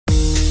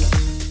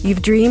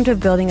You've dreamed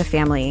of building a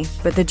family,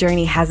 but the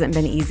journey hasn't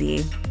been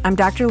easy. I'm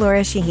Dr.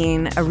 Laura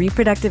Shaheen, a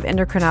reproductive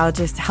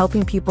endocrinologist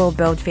helping people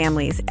build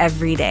families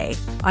every day.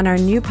 On our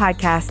new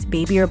podcast,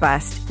 Baby or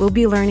Bust, we'll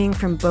be learning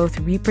from both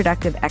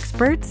reproductive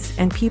experts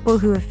and people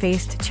who have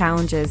faced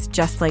challenges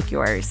just like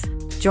yours.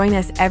 Join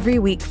us every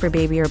week for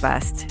Baby or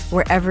Bust,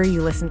 wherever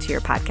you listen to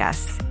your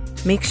podcasts.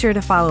 Make sure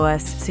to follow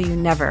us so you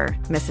never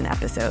miss an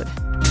episode.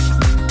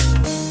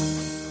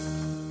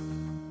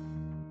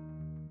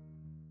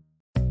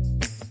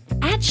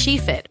 At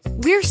SheFit,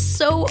 we're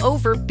so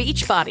over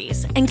beach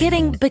bodies and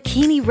getting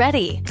bikini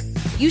ready.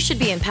 You should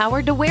be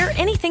empowered to wear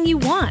anything you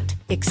want,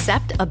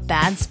 except a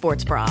bad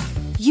sports bra.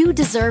 You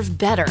deserve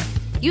better.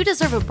 You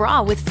deserve a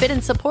bra with fit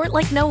and support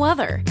like no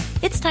other.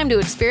 It's time to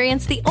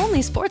experience the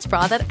only sports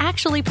bra that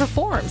actually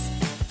performs.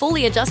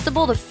 Fully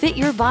adjustable to fit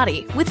your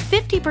body with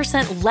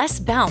 50% less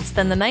bounce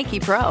than the Nike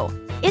Pro.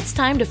 It's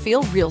time to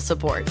feel real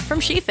support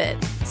from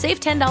SheFit. Save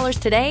 $10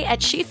 today at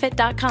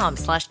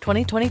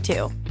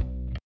shefit.com/2022.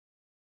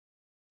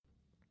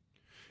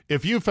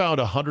 If you found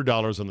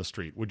 $100 on the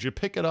street, would you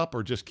pick it up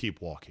or just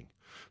keep walking?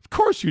 Of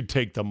course you'd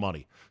take the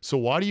money. So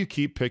why do you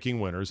keep picking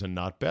winners and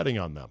not betting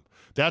on them?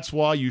 That's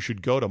why you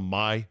should go to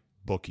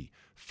MyBookie.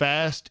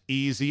 Fast,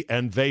 easy,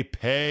 and they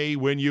pay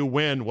when you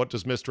win. What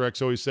does Mr. X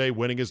always say?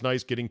 Winning is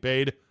nice, getting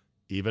paid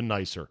even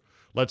nicer.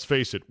 Let's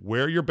face it,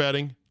 where you're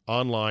betting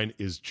online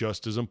is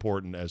just as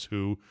important as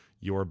who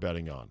you're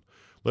betting on.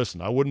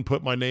 Listen, I wouldn't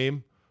put my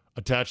name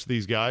attached to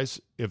these guys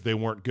if they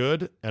weren't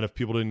good and if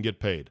people didn't get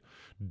paid.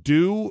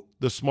 Do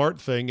the smart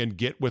thing and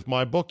get with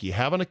MyBookie.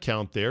 Have an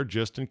account there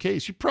just in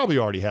case. You probably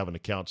already have an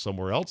account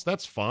somewhere else.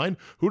 That's fine.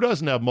 Who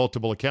doesn't have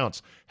multiple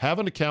accounts? Have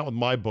an account with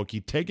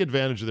MyBookie. Take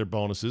advantage of their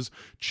bonuses.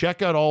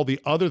 Check out all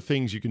the other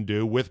things you can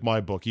do with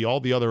MyBookie,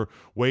 all the other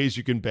ways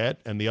you can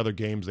bet and the other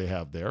games they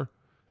have there.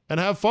 And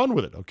have fun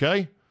with it,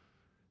 okay?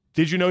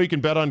 Did you know you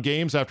can bet on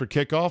games after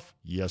kickoff?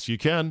 Yes, you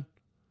can.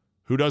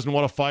 Who doesn't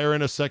want to fire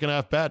in a second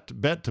half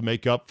bet to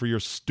make up for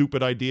your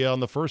stupid idea on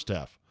the first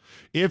half?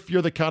 If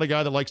you're the kind of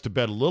guy that likes to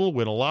bet a little,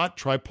 win a lot,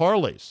 try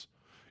parlays.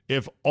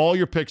 If all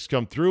your picks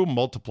come through,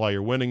 multiply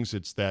your winnings.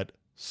 It's that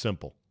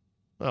simple.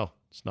 Well,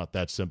 it's not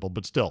that simple,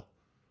 but still.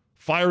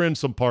 Fire in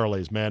some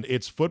parlays, man.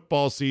 It's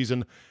football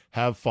season.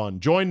 Have fun.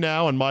 Join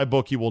now, and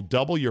MyBookie will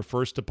double your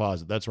first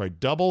deposit. That's right,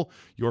 double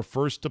your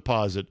first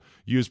deposit.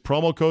 Use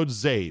promo code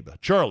ZABE,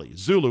 Charlie,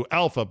 Zulu,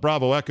 Alpha,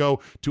 Bravo, Echo,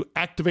 to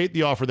activate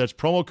the offer. That's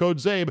promo code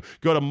ZABE.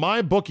 Go to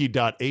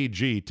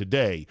mybookie.ag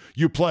today.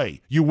 You play,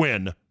 you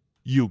win,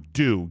 you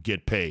do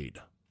get paid.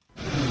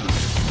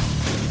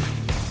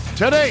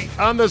 Today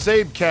on the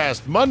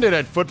CzabeCast, Monday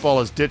Night Football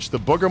has ditched the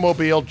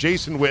Boogermobile,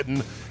 Jason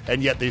Witten,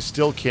 and yet they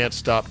still can't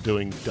stop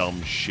doing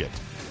dumb shit.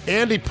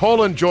 Andy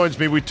Poland joins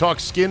me. We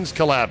talk Skins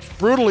collapse,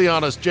 Brutally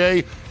Honest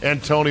Jay,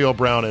 Antonio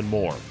Brown, and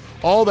more.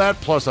 All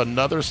that plus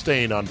another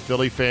stain on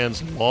Philly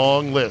fans'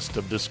 long list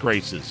of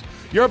disgraces.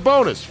 Your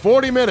bonus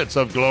 40 minutes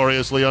of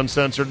gloriously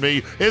uncensored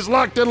me is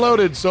locked and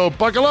loaded, so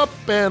buckle up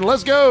and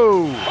let's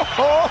go.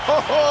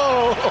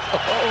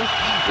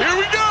 Here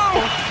we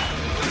go.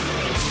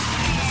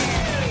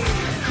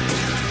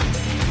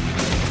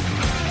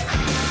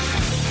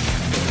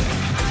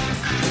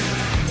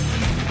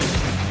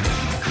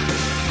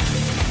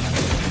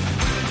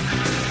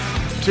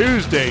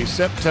 Tuesday,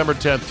 September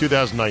 10th,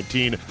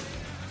 2019.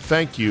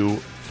 Thank you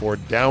for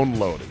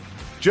downloading.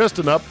 Just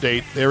an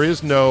update, there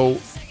is no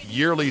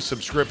yearly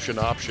subscription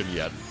option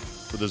yet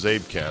for the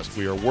CzabeCast.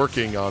 We are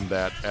working on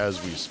that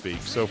as we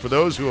speak. So for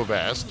those who have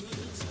asked,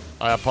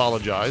 I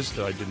apologize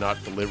that I did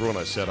not deliver when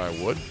I said I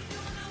would.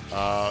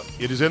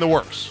 It is in the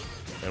works,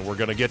 and we're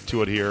going to get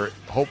to it here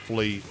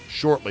hopefully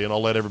shortly, and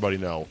I'll let everybody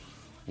know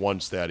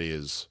once that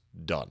is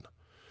done.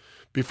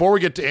 Before we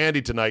get to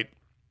Andy tonight,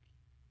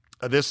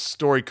 this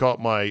story caught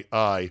my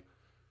eye.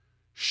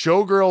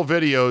 Showgirl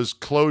Video's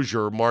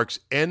closure marks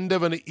end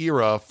of an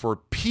era for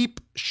peep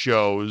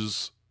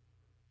shows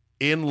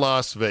in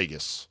Las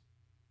Vegas.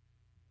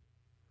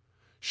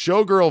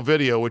 Showgirl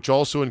Video, which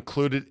also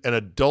included an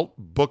adult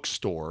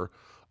bookstore,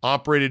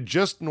 operated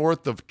just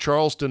north of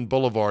Charleston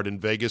Boulevard in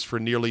Vegas for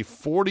nearly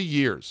 40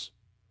 years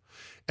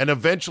and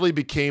eventually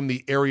became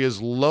the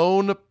area's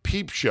lone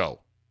peep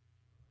show.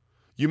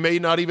 You may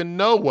not even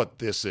know what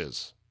this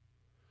is.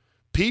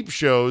 Peep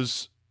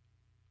shows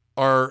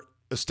are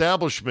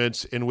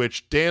establishments in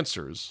which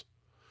dancers,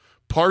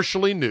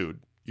 partially nude,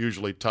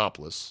 usually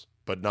topless,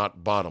 but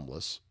not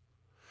bottomless,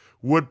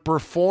 would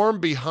perform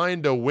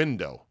behind a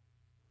window,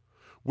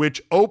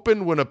 which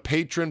opened when a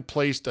patron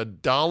placed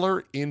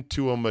 $1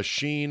 into a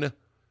machine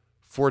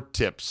for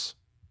tips.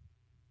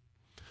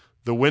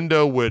 The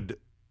window would,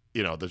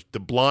 the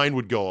blind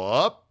would go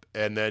up,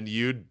 and then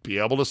you'd be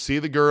able to see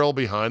the girl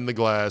behind the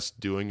glass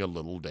doing a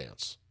little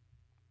dance.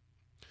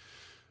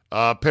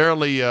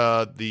 Apparently,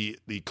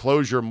 the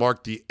closure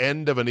marked the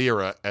end of an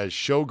era, as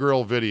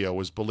Showgirl Video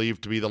was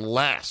believed to be the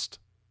last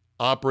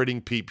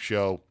operating peep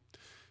show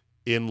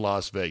in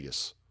Las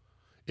Vegas.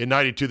 In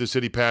 92, the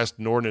city passed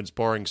an ordinance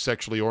barring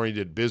sexually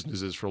oriented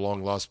businesses for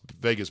along Las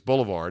Vegas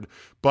Boulevard,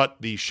 but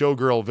the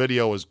Showgirl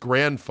Video was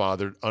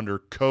grandfathered under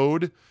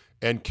code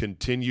and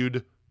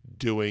continued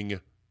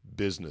doing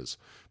business.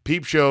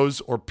 Peep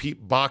shows or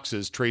peep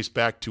boxes trace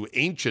back to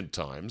ancient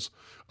times,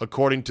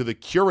 according to the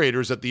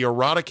curators at the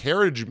Erotic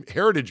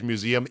Heritage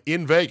Museum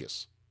in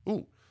Vegas.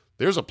 Ooh,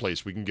 there's a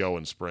place we can go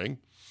in spring.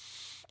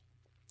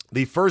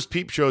 The first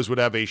peep shows would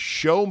have a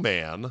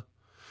showman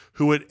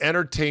who would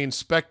entertain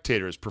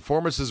spectators.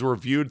 Performances were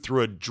viewed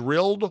through a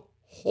drilled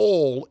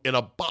hole in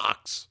a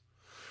box,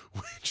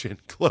 which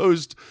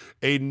enclosed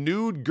a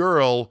nude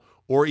girl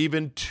or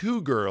even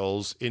two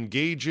girls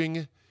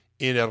engaging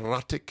in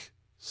erotic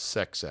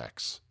sex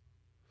acts.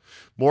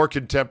 More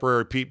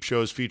contemporary peep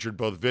shows featured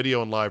both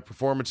video and live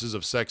performances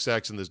of sex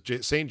acts. In the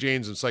St.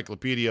 James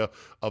Encyclopedia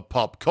of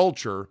Pop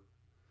Culture,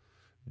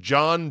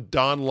 John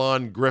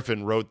Donlon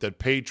Griffin wrote that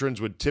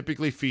patrons would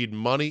typically feed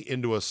money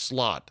into a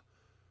slot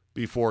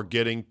before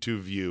getting to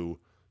view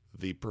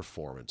the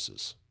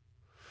performances.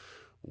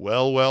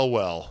 Well, well,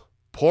 well.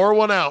 Pour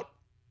one out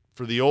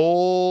for the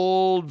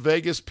old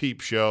Vegas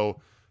peep show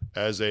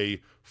as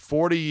a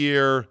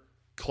 40-year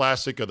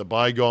classic of the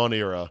bygone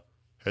era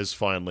has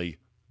finally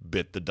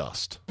bit the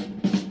dust.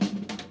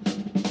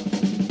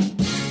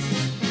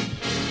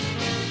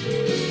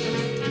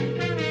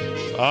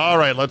 All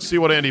right, let's see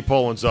what Andy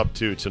Poland's up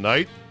to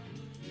tonight.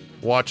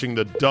 Watching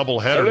the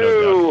doubleheader.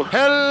 Hello. No doubt.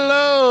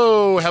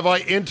 Hello. Have I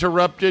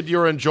interrupted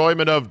your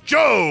enjoyment of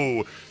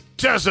Joe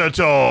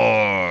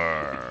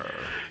Tessitore?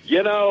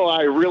 You know,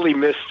 I really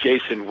miss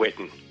Jason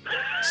Witten.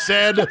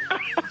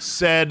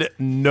 Said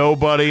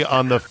nobody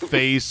on the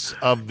face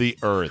of the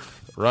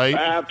earth, right?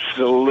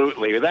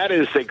 Absolutely. That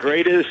is the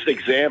greatest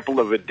example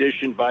of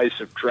addition by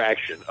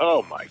subtraction.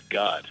 Oh, my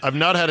God. I've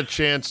not had a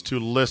chance to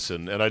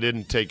listen, and I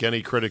didn't take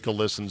any critical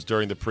listens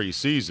during the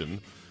preseason.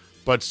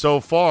 But so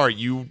far,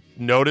 you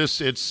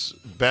notice it's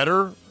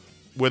better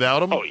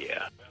without him? Oh,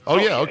 yeah. Oh,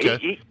 yeah,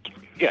 okay.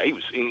 He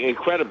was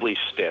incredibly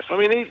stiff. I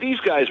mean, these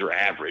guys are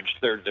average.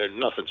 They're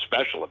nothing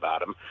special about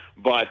them.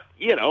 But,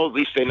 you know, at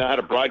least they know how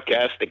to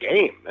broadcast the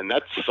game, and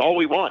that's all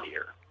we want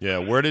here. Yeah,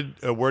 where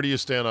do you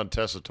stand on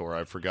Tessitore?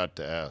 I forgot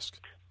to ask.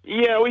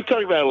 Yeah, we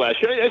talked about it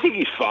last year. I think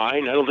he's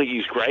fine. I don't think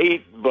he's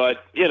great,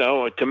 but, you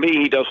know, to me,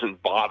 he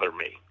doesn't bother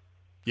me.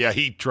 Yeah,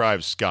 he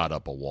drives Scott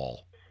up a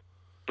wall.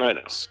 I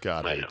know.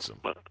 Scott hates him.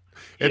 But,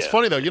 it's yeah.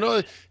 funny, though. You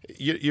know,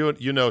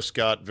 you know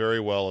Scott very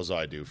well, as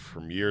I do,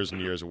 from years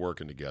and years of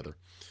working together.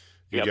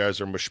 You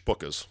guys are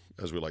mishpukas,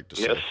 as we like to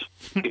say.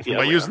 Yes. Am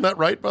I using that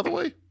right, by the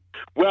way?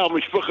 Well,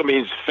 mishpuka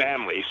means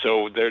family,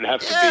 so there'd have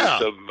to be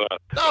some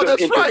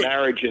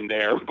intermarriage in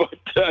there. But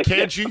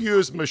can't you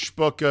use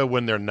mishpuka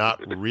when they're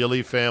not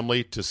really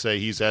family to say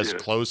he's as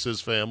close as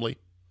family?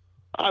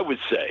 I would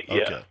say,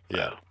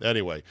 yeah.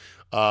 Anyway,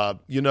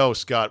 you know,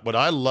 Scott, what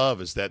I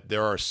love is that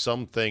there are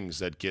some things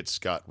that get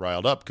Scott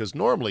riled up because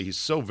normally he's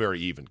so very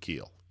even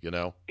keel. You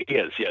know? He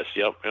is, yes,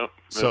 yep.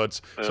 So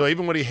so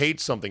even when he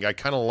hates something, I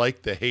kind of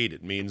like the hate.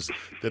 It means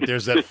that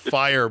there's that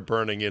fire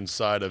burning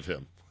inside of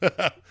him.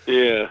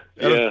 Yeah.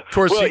 Of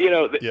course, well,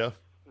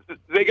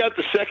 they got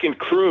the second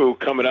crew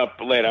coming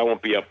up late. I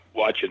won't be up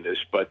watching this,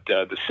 but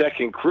the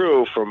second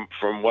crew, from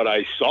what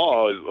I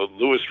saw,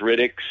 Louis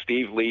Riddick,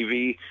 Steve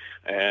Levy,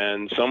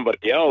 and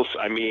somebody else.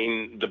 I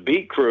mean, the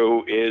B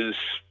crew is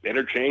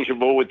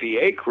interchangeable with the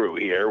A crew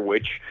here,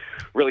 which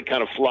really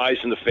kind of flies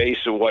in the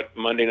face of what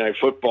Monday Night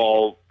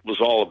Football was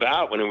all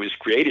about when it was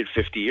created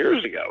 50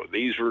 years ago.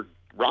 These were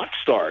rock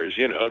stars,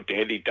 you know,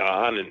 Dandy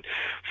Don and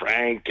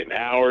Frank and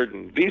Howard,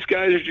 and these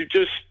guys are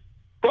just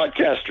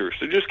broadcasters.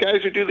 They're just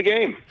guys who do the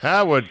game.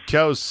 Howard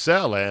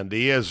Cosell,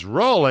 Andy, is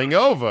rolling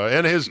over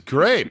in his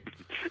grave.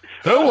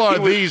 Who are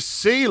these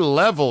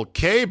sea-level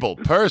cable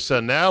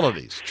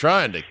personalities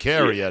trying to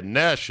carry a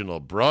national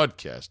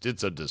broadcast?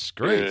 It's a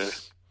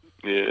disgrace.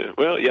 Yeah.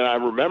 Well, I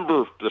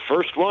remember the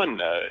first one,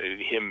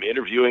 him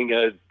interviewing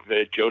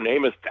Joe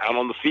Namath down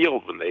on the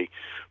field when they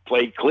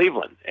played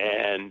Cleveland.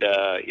 And,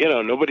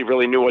 nobody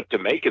really knew what to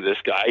make of this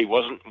guy. He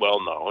wasn't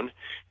well known.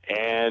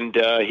 And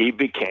he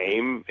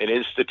became an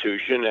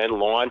institution and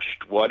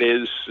launched what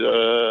is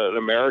an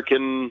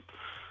American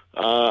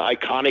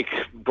iconic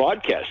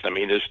broadcast. I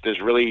mean,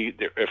 there's really,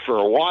 for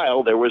a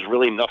while, there was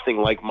really nothing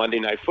like Monday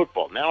Night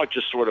Football. Now it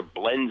just sort of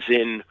blends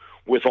in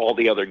with all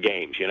the other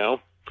games, you know?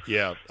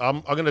 Yeah,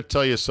 I'm going to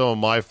tell you some of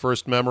my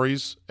first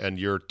memories, and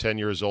you're 10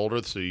 years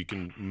older, so you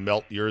can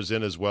melt yours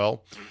in as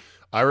well.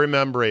 I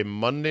remember a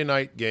Monday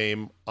night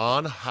game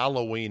on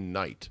Halloween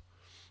night.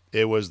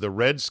 It was the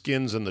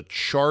Redskins and the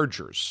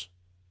Chargers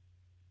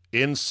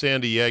in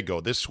San Diego.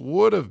 This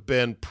would have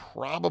been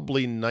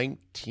probably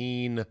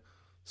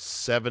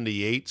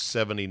 1978,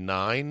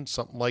 79,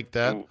 something like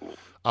that.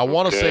 I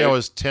want to say I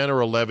was 10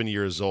 or 11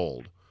 years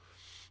old,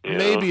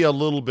 maybe a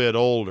little bit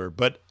older,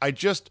 but I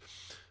just...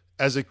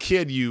 As a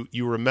kid, you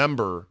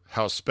remember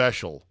how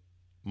special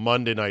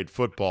Monday Night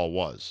Football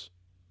was.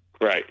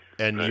 Right.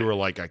 And you were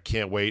like, I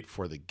can't wait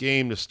for the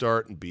game to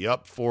start and be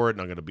up for it,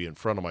 and I'm going to be in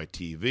front of my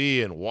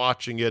TV and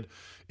watching it.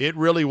 It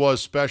really was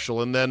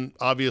special. And then,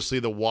 obviously,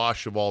 the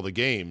wash of all the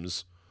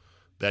games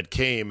that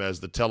came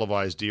as the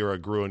televised era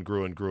grew and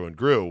grew and grew and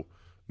grew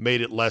made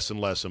it less and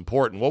less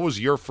important. What was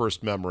your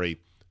first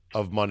memory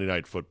of Monday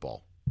Night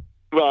Football?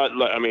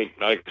 Well, I mean,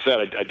 like I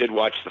said, I did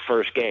watch the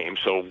first game.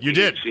 So you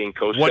did seeing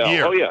Cosell. What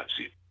year? Oh yeah,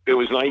 it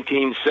was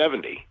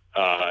 1970,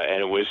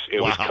 and it was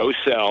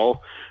Cosell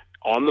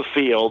on the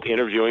field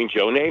interviewing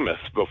Joe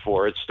Namath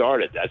before it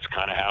started. That's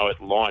kind of how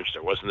it launched.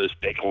 There wasn't this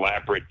big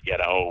elaborate,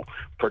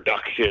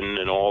 production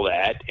and all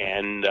that.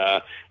 And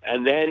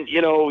then,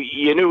 you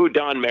knew who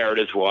Don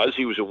Meredith was.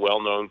 He was a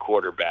well-known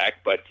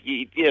quarterback, but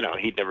he'd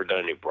never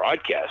done any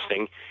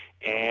broadcasting.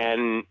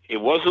 And it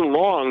wasn't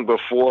long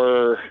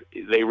before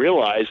they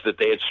realized that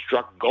they had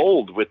struck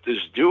gold with this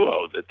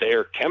duo, that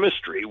their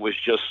chemistry was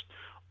just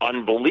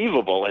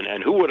unbelievable.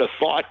 And who would have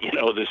thought,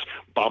 this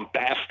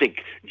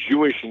bombastic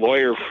Jewish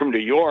lawyer from New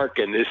York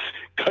and this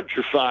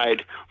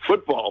countrified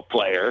football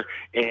player,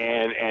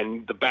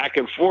 and the back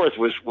and forth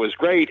was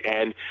great.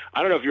 And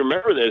I don't know if you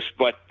remember this,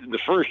 but the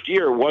first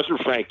year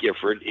wasn't Frank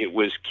Gifford, it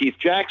was Keith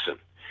Jackson.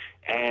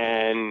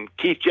 And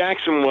Keith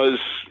Jackson was,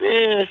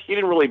 he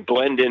didn't really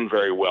blend in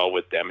very well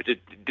with them. It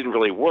didn't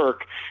really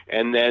work.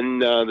 And then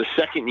the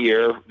second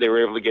year, they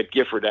were able to get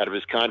Gifford out of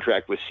his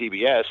contract with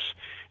CBS,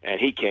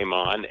 and he came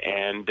on.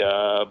 And,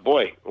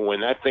 boy,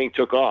 when that thing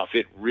took off,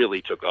 it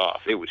really took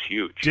off. It was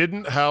huge.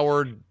 Didn't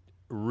Howard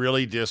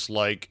really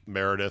dislike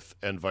Meredith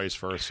and vice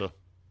versa?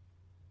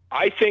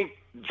 I think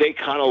they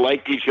kind of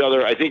liked each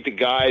other. I think the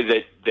guy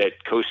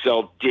that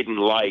Cosell didn't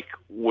like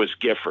was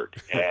Gifford,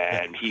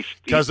 and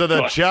because of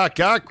the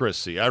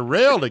jockocracy. I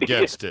railed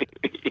against it.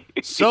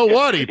 So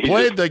what? He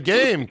played the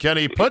game. Can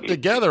he put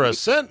together a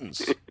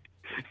sentence?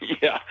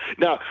 Yeah.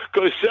 Now,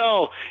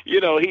 Cosell,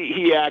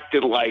 he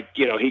acted like,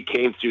 he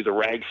came through the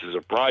ranks as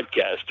a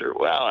broadcaster.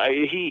 Well,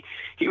 he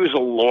was a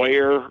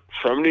lawyer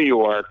from New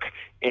York,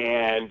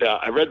 and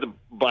I read the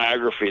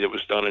biography that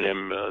was done on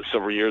him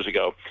several years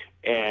ago,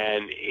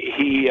 and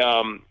he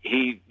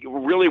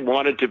really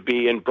wanted to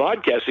be in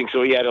broadcasting,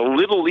 so he had a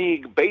Little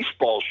League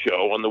baseball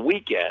show on the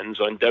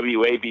weekends on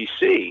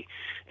WABC.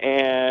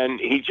 And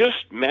he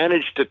just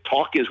managed to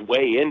talk his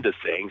way into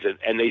things.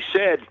 And they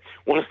said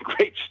one of the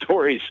great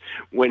stories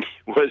was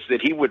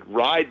that he would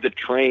ride the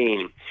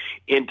train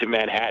into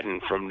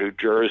Manhattan from New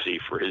Jersey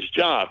for his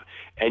job.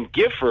 And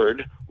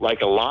Gifford,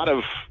 like a lot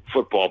of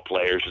football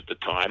players at the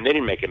time, they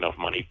didn't make enough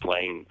money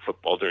playing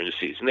football during the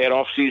season. They had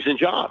off-season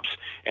jobs.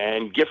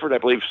 And Gifford, I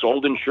believe,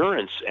 sold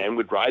insurance and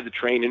would ride the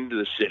train into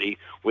the city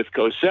with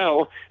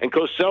Cosell. And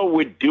Cosell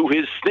would do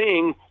his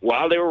thing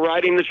while they were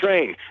riding the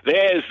train.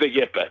 There's the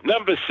Gipper,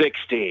 number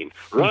 16,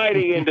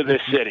 riding into the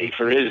city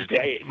for his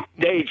day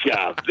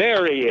job.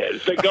 There he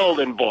is, the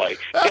golden boy.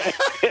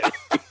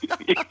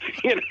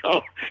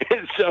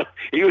 And so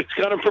he was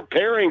kind of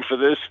preparing for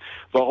this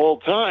the whole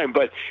time.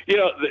 But,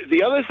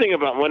 the other thing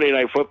about Monday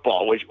Night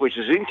Football, which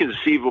is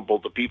inconceivable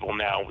to people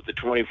now with the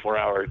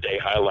 24-hour-a-day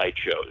highlight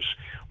shows,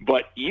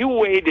 but you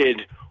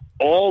waited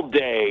all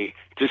day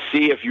to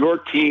see if your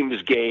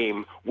team's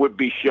game would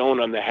be shown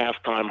on the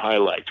halftime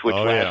highlights, which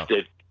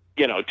lasted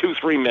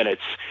 2-3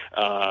 minutes.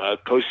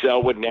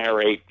 Cosell would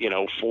narrate, 4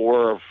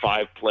 or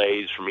 5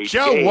 plays from each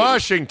Joe game.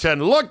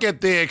 Washington, look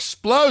at the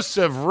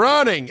explosive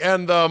running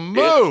and the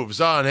moves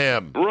on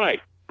him.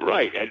 Right.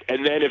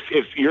 And then if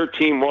your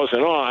team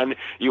wasn't on,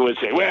 you would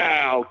say,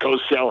 well,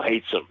 Cosell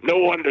hates him. No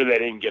wonder they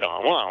didn't get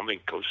on. Well, I don't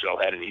think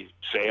Cosell had any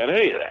say on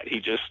any of that.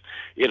 He just,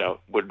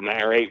 would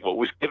narrate what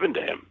was given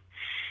to him.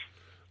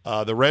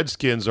 The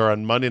Redskins are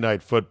on Monday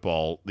Night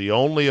Football, the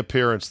only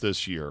appearance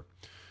this year,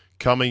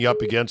 coming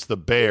up against the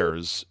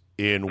Bears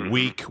in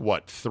week,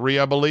 3,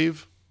 I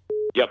believe?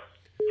 Yep.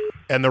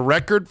 And the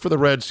record for the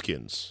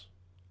Redskins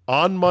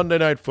on Monday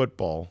Night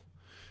Football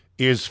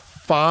is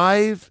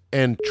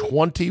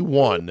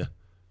 5-21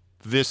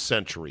 this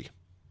century.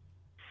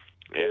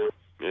 Yeah,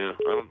 I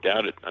don't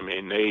doubt it. I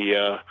mean, they,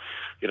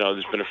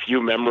 there's been a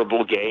few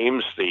memorable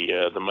games,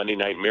 the Monday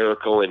Night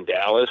Miracle in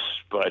Dallas,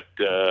 but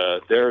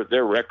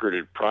their record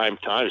at prime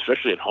time,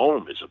 especially at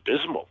home, is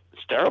abysmal.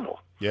 It's terrible.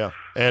 Yeah,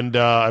 and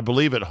I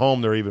believe at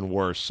home they're even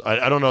worse.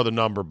 I don't know the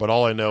number, but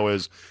all I know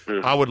is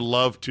I would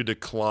love to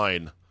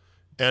decline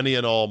any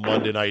and all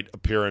Monday night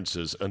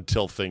appearances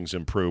until things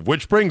improve.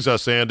 Which brings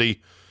us,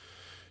 Andy,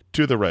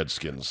 to the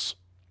Redskins.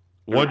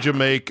 What'd you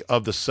make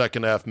of the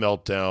second half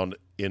meltdown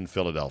in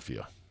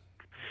Philadelphia?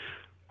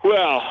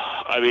 Well,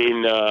 I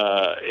mean,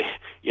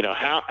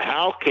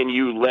 how can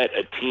you let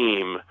a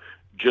team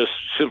just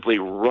simply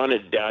run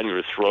it down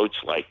your throats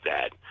like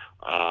that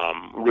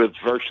with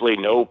virtually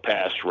no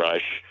pass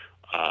rush?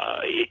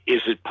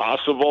 Is it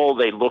possible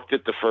they looked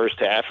at the first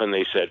half and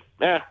they said,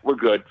 we're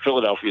good.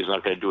 Philadelphia's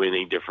not going to do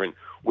anything different.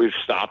 We've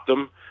stopped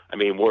them. I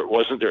mean,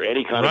 wasn't there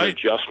any kind of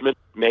adjustment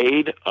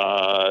made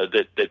and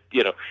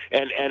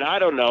I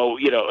don't know,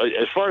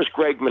 as far as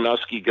Greg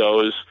Minuski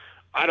goes,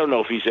 I don't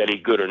know if he's any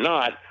good or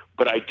not,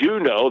 but I do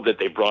know that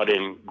they brought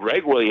in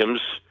Greg Williams,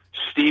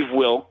 Steve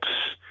Wilkes,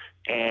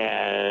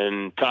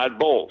 and Todd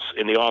Bowles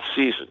in the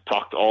offseason.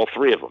 Talked to all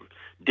three of them.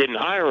 Didn't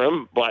hire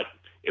them, but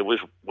it was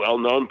well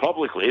known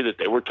publicly that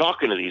they were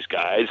talking to these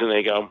guys, and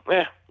they go,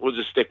 we'll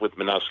just stick with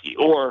Minuski.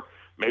 Or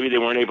maybe they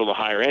weren't able to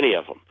hire any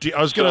of them.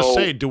 I was going to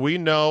say, do we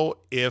know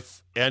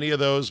if any of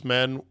those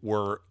men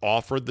were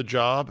offered the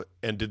job,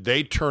 and did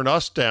they turn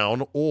us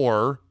down,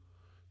 or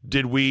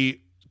did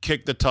we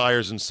kick the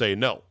tires and say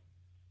no?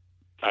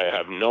 I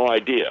have no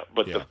idea.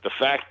 But Yeah. the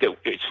fact that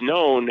it's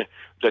known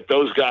that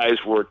those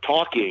guys were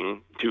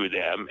talking to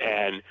them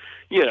and,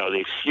 the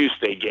excuse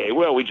they gave,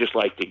 well, we just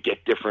like to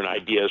get different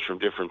ideas from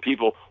different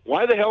people.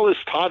 Why the hell is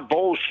Todd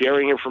Bowles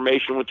sharing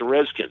information with the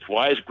Redskins?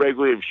 Why is Greg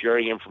Williams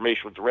sharing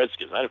information with the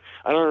Redskins? I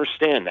don't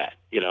understand that,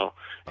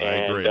 I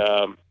agree.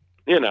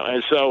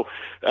 And so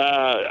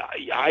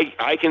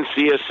I can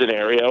see a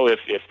scenario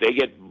if they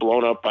get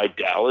blown up by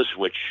Dallas,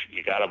 which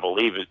you got to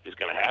believe is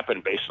going to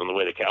happen based on the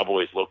way the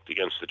Cowboys looked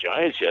against the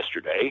Giants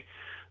yesterday,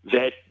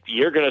 that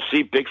you're going to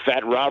see big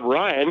fat Rob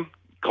Ryan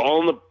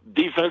calling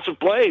the defensive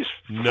plays.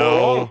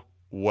 No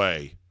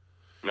way.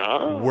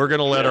 No. We're going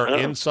to let our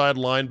inside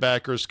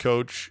linebackers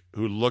coach,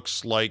 who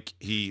looks like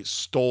he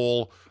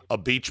stole a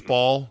beach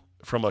ball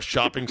from a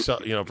shopping, from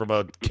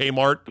a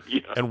Kmart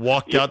and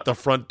walked out the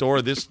front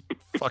door. This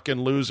fucking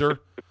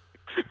loser,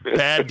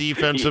 bad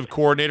defensive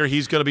coordinator.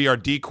 He's going to be our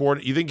D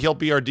coordinator. You think he'll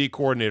be our D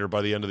coordinator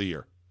by the end of the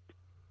year?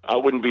 I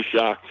wouldn't be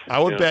shocked. I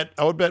would bet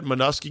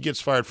Manusky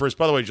gets fired first.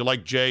 By the way, did you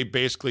like Jay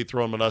basically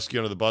throwing Manusky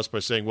under the bus by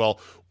saying,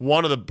 well,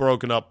 one of the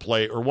broken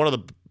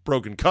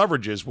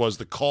coverages was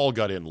the call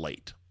got in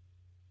late.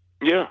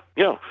 Yeah.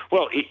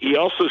 Well, he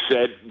also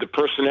said the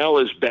personnel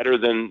is better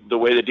than the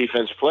way the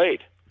defense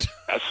played.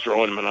 That's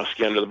throwing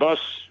Manusky under the bus,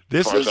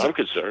 as far as I'm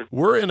concerned.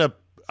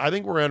 I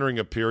think we're entering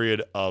a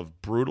period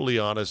of brutally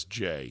honest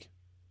Jay,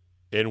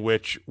 in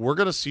which we're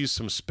going to see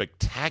some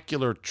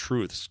spectacular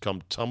truths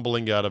come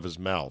tumbling out of his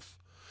mouth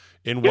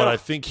in what I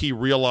think he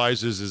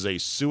realizes is a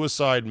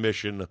suicide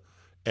mission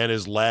and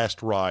his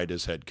last ride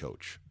as head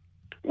coach.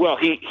 Well,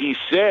 he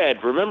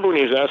said, remember when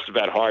he was asked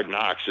about Hard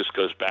Knocks, this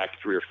goes back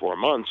 3 or 4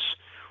 months,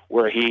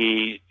 where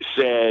he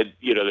said,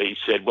 they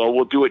said, well,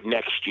 we'll do it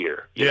next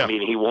year. I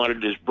mean, he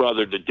wanted his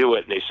brother to do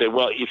it. And they said,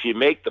 well, if you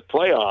make the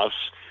playoffs,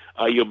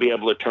 you'll be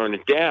able to turn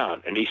it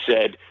down. And he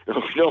said, if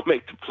you don't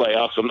make the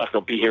playoffs, I'm not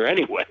going to be here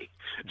anyway.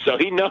 So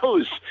he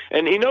knows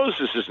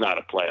this is not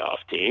a playoff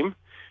team.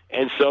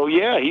 And so,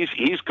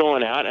 he's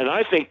going out, and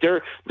I think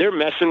they're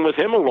messing with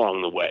him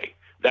along the way.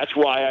 That's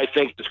why I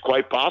think it's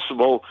quite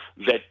possible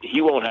that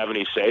he won't have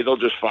any say. They'll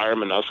just fire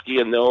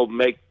Manusky, and they'll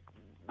make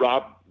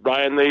Rob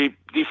Ryan the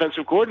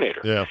defensive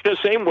coordinator. Yeah. The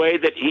same way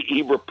that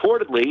he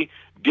reportedly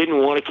didn't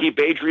want to keep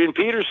Adrian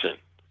Peterson,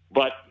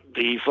 but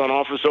the front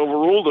office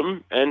overruled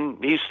him, and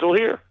he's still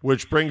here.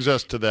 Which brings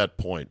us to that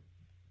point.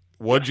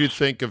 What'd you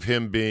think of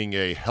him being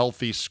a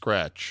healthy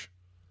scratch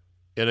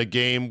in a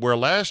game where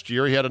last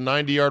year he had a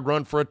 90-yard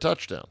run for a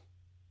touchdown?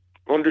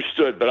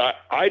 Understood, but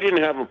I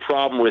didn't have a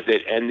problem with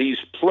it. And these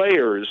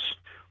players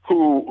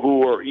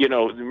who are,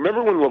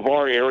 remember when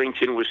LeVar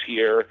Arrington was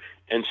here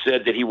and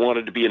said that he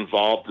wanted to be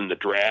involved in the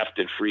draft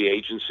and free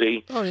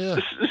agency? Oh, yeah.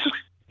 This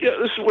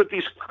is what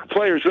these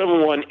players who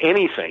haven't won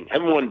anything,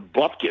 haven't won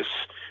bupkis.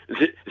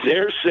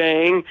 They're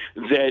saying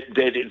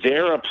that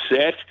they're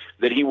upset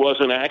that he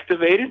wasn't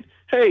activated.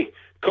 Hey,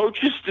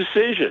 coach's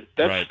decision.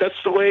 That's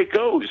the way it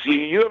goes.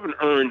 You haven't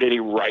earned any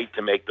right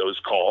to make those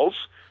calls.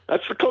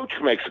 That's the coach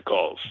who makes the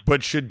calls.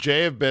 But should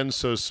Jay have been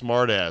so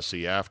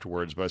smart-assy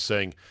afterwards by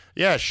saying,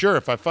 yeah, sure,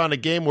 if I find a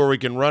game where we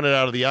can run it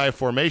out of the I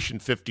formation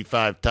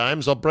 55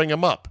 times, I'll bring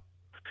him up?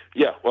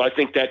 Yeah, well, I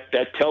think that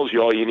tells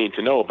you all you need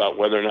to know about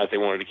whether or not he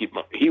wanted to keep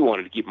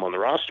him on the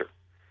roster.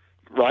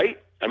 Right?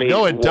 I mean,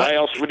 why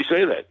else would he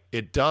say that?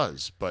 It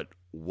does, but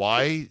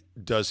why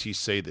does he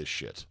say this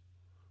shit?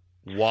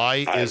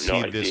 Why is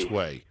he this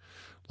way?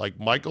 Like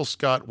Michael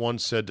Scott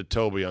once said to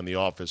Toby on The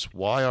Office,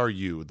 why are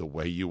you the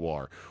way you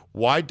are?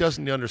 Why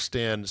doesn't he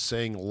understand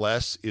saying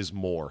less is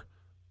more?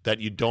 That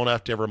you don't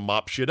have to ever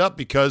mop shit up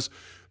because,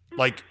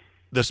 like,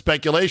 the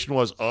speculation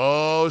was,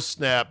 oh,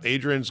 snap,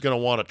 Adrian's going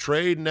to want to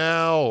trade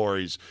now or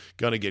he's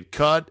going to get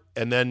cut.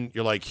 And then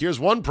you're like, here's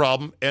one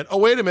problem. And, oh,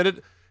 wait a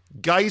minute,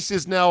 Geis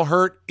is now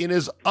hurt in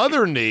his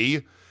other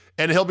knee,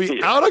 and he'll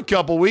be out a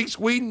couple weeks.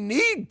 We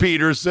need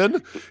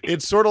Peterson.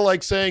 It's sort of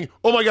like saying,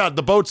 oh, my God,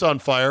 the boat's on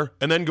fire,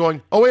 and then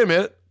going, oh, wait a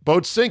minute,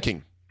 boat's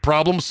sinking.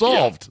 Problem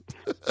solved.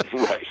 Yeah.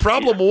 Right.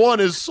 Problem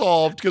one is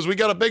solved because we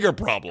got a bigger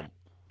problem.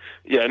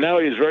 Yeah, now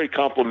he's very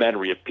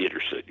complimentary of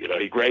Peterson. He's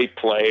a great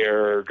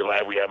player.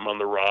 Glad we have him on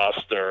the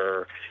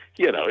roster.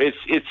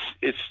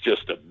 It's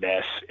just a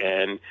mess.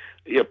 And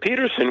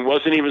Peterson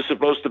wasn't even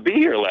supposed to be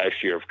here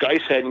last year. If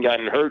Geis hadn't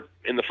gotten hurt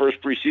in the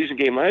first preseason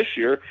game last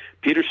year,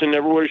 Peterson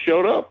never would have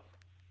showed up.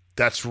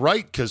 That's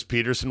right, because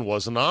Peterson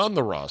wasn't on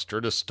the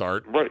roster to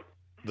start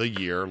the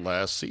year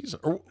last season.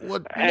 Or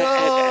what? And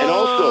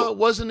also,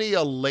 wasn't he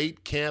a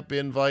late camp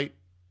invite?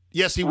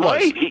 Yes, he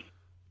right. was.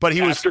 But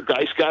he after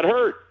Geis got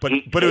hurt. But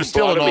it was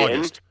still in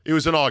August. It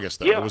was in August,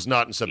 though. Yeah. It was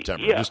not in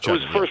September. Yeah, it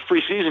was the first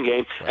preseason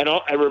game. Right. And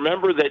I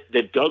remember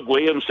that Doug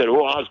Williams said, I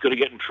was going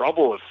to get in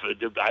trouble if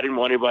I didn't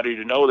want anybody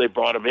to know they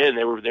brought him in.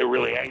 They were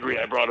really angry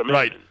I brought him in.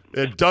 Right.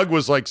 And Doug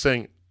was like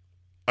saying,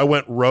 I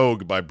went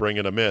rogue by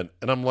bringing him in.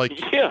 And I'm like,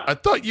 I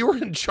thought you were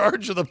in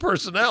charge of the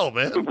personnel,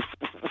 man.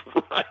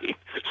 Right.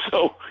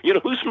 So,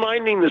 who's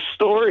minding the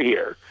story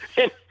here?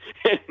 And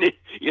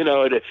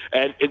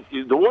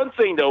the one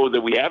thing, though,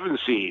 that we haven't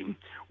seen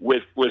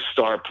with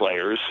star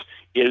players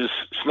is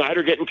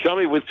Snyder getting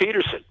chummy with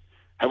Peterson?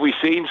 Have we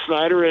seen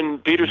Snyder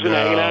and Peterson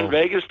hanging out in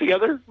Vegas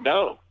together?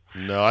 No.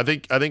 No, I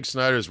think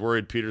Snyder's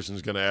worried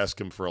Peterson's going to ask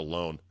him for a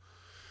loan.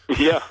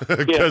 Yeah.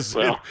 Because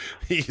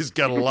he's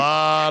got a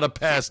lot of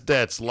past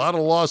debts, a lot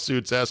of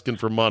lawsuits asking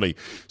for money.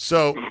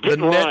 So the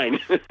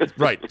net,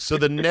 right. So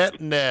the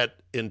net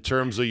in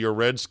terms of your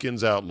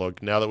Redskins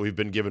outlook, now that we've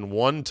been given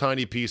one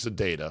tiny piece of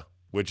data,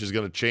 which is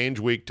going to change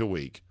week to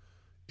week,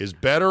 is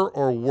better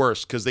or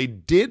worse? Because they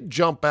did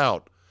jump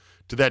out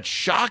to that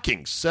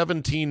shocking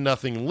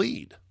 17-0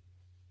 lead.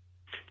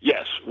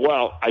 Yes.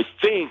 Well, I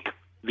think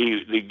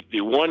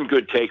the one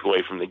good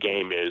takeaway from the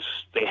game is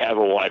they have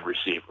a wide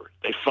receiver.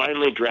 They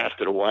finally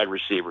drafted a wide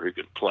receiver who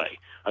can play.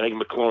 I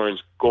think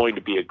McLaurin's going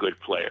to be a good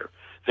player.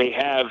 They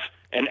have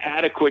an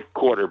adequate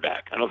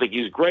quarterback. I don't think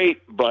he's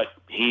great, but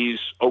he's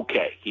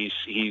okay. He's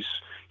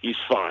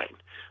fine.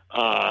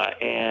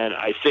 And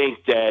I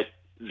think that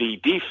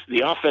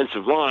the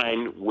offensive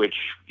line, which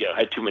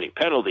had too many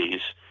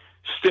penalties,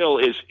 still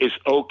is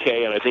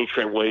okay, and I think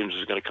Trent Williams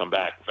is going to come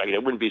back. In fact, I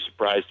wouldn't be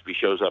surprised if he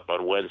shows up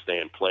on Wednesday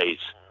and plays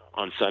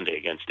on Sunday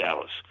against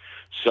Dallas.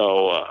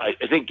 So I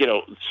think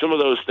some of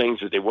those things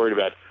that they worried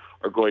about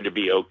are going to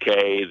be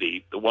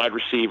okay. The wide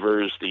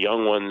receivers, the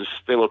young ones,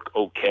 they look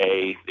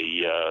okay.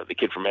 The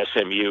kid from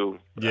SMU,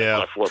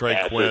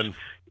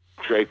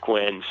 Trey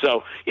Quinn.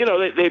 So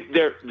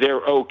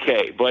they're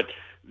okay, but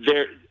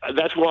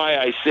that's why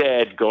I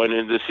said going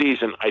into the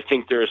season, I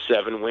think they're a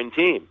 7-win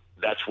team.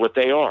 That's what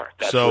they are.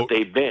 That's what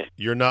they've been.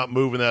 You're not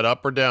moving that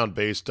up or down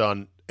based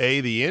on,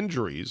 the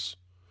injuries.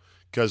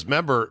 Because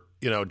remember,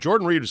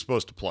 Jordan Reed was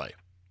supposed to play.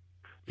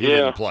 He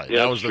didn't play.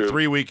 That was the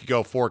 3 week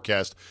ago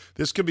forecast.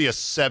 This could be a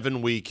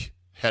 7-week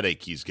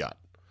headache he's got.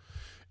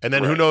 And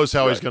then who knows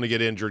how he's going to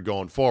get injured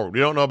going forward. We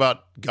don't know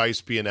about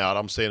Geis being out.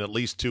 I'm saying at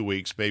least 2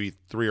 weeks, maybe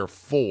 3 or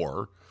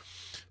 4.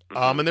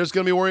 And there's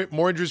going to be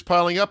more injuries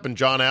piling up. And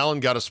John Allen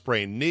got a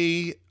sprained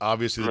knee.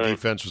 Obviously, the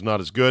defense was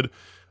not as good.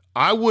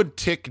 I would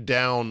tick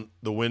down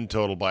the win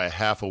total by a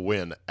half a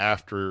win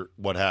after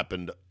what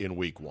happened in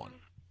week 1.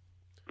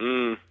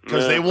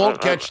 Because they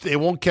won't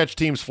catch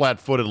teams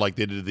flat-footed like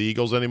they did the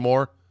Eagles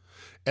anymore.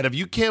 And if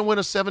you can't win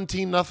a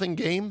 17-0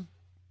 game,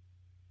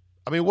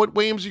 I mean, what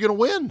games are you going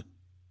to win?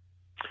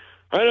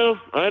 I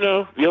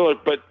know.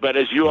 But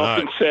as you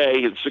often say,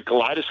 it's a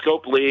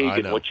kaleidoscope league,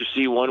 and what you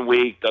see one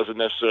week doesn't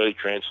necessarily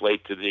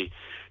translate to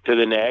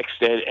the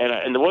next.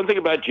 And the one thing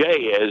about Jay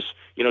is,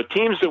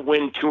 teams that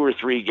win 2 or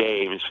 3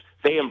 games,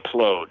 they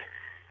implode.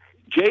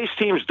 Jay's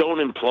teams don't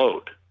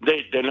implode.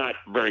 They're not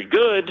very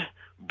good,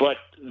 but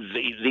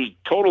the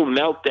total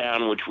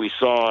meltdown, which we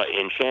saw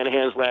in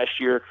Shanahan's last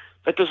year,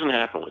 that doesn't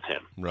happen with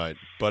him. Right.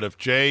 But if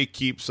Jay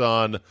keeps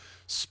on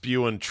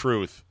spewing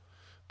truth,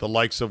 the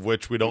likes of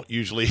which we don't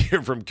usually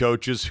hear from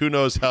coaches, who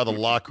knows how the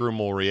locker room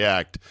will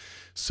react.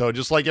 So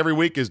just like every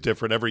week is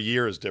different, every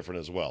year is different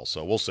as well.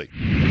 So we'll see.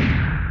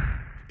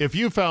 If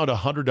you found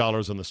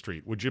 $100 on the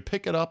street, would you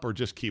pick it up or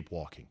just keep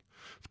walking?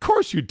 Of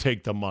course you'd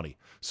take the money.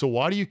 So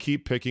why do you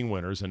keep picking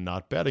winners and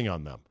not betting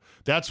on them?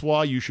 That's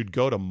why you should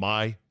go to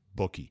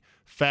MyBookie.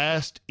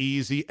 Fast,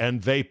 easy,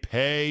 and they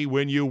pay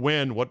when you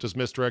win. What does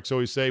Mr. X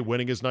always say?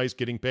 Winning is nice,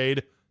 getting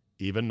paid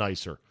even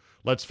nicer.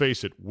 Let's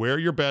face it, where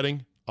you're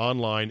betting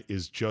online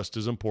is just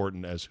as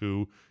important as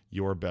who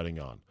you're betting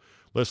on.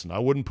 Listen, I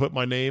wouldn't put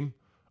my name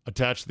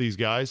attached to these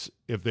guys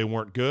if they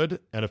weren't good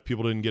and if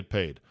people didn't get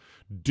paid.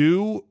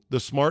 Do the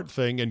smart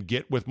thing and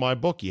get with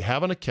MyBookie.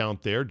 Have an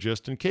account there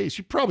just in case.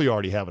 You probably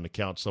already have an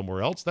account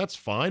somewhere else. That's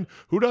fine.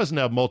 Who doesn't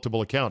have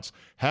multiple accounts?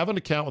 Have an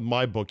account with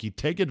MyBookie.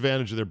 Take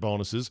advantage of their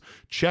bonuses.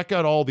 Check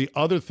out all the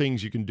other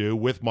things you can do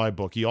with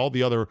MyBookie, all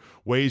the other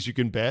ways you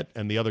can bet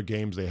and the other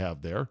games they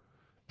have there.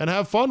 And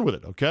have fun with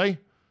it, okay?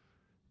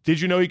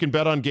 Did you know you can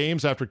bet on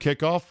games after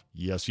kickoff?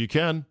 Yes, you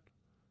can.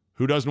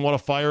 Who doesn't want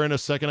to fire in a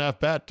second-half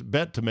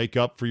bet to make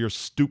up for your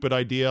stupid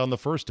idea on the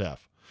first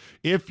half?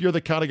 If you're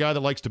the kind of guy that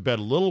likes to bet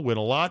a little, win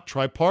a lot,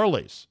 try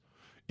parlays.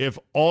 If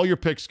all your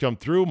picks come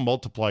through,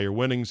 multiply your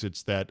winnings.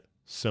 It's that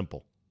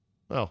simple.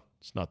 Well,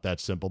 it's not that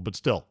simple, but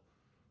still.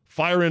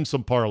 Fire in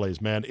some parlays,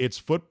 man. It's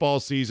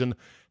football season.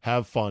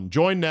 Have fun.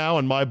 Join now,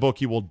 and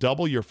MyBookie will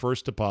double your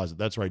first deposit.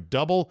 That's right,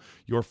 double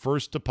your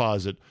first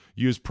deposit.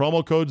 Use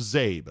promo code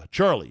ZABE,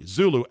 Charlie,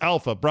 Zulu,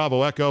 Alpha,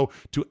 Bravo, Echo,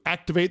 to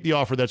activate the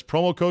offer. That's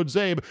promo code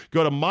ZABE.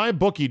 Go to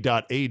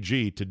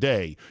mybookie.ag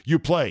today. You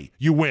play,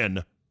 you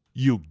win,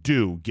 you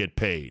do get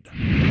paid.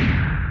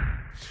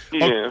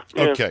 Yeah.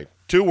 Okay,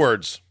 2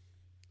 words.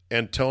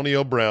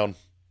 Antonio Brown,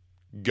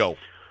 go.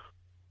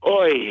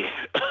 Oi.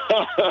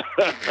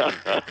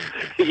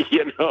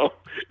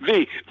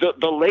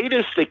 The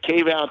latest that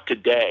came out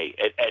today,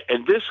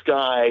 and this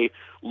guy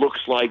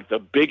looks like the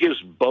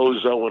biggest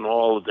bozo in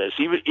all of this,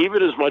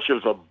 even as much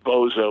of a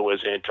bozo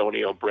as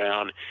Antonio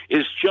Brown,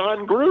 is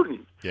John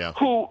Gruden,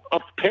 who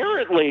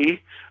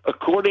apparently,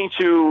 according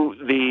to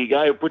the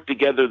guy who put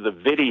together the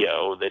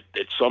video that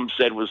some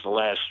said was the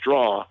last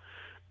straw,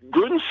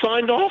 Gruden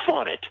signed off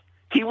on it.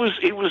 He was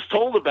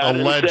told about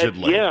it and said,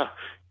 yeah.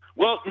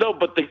 Well, no,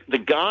 but the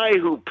guy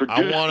who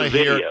produced the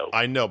video.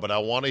 I know, but I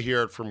want to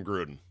hear it from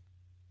Gruden.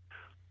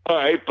 All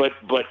right, but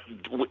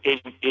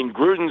in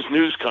Gruden's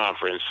news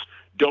conference,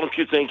 don't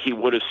you think he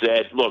would have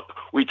said, "Look,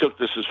 we took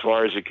this as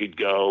far as it could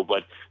go,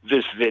 but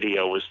this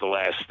video was the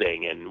last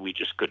thing, and we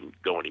just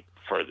couldn't go any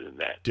further than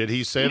that"? Did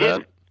he say He that?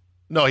 didn't.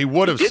 No, he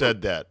would have didn't.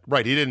 said that.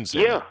 Right, he didn't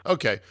say Yeah. that.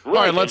 Okay. All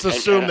Right, right, let's and-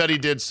 assume and- that he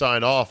did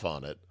sign off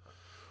on it.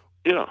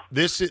 Yeah.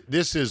 This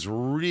is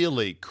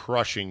really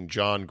crushing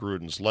John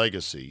Gruden's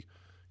legacy,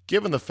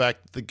 given the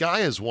fact that the guy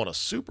has won a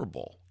Super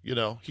Bowl.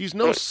 He's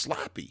no Right.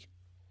 slappy.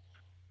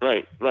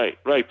 Right.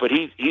 But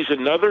he's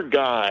another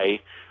guy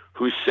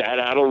who sat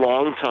out a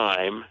long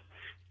time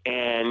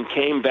and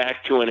came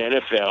back to an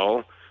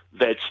NFL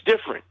that's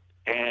different.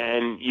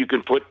 And you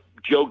can put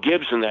Joe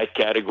Gibbs in that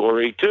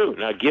category too.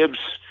 Now, Gibbs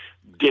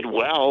did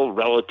well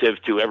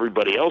relative to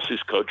everybody else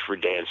who's coached for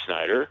Dan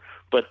Snyder,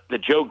 but the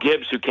Joe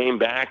Gibbs who came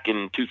back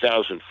in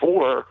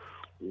 2004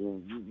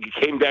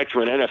 came back to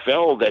an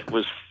NFL that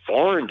was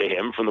foreign to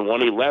him from the one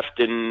he left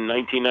in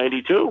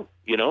 1992.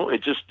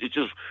 It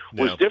just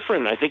was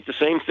different. I think the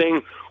same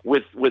thing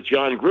with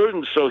John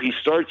Gruden. So he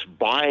starts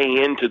buying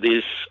into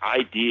this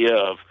idea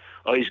of,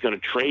 he's going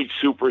to trade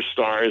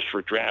superstars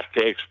for draft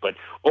picks, but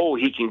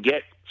he can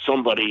get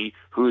somebody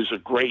who's a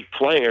great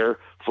player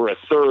for a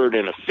third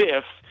and a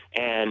fifth.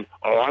 And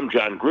I'm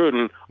John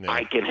Gruden,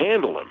 I can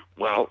handle him.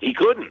 Well, he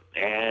couldn't,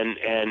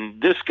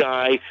 and this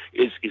guy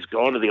is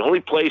going to the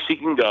only place he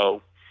can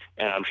go,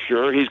 and I'm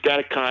sure he's got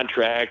a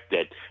contract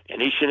that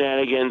any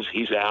shenanigans,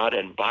 he's out.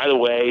 And by the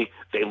way,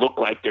 they look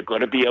like they're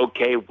going to be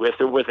okay with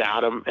or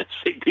without him. And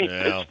they beat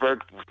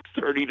Pittsburgh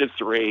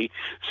 30-3.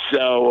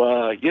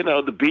 So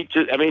the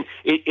Beaches. I mean,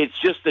 it's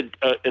just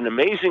an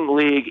amazing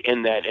league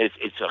in that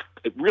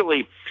it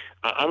really.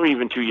 I'm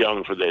even too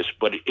young for this,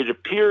 but it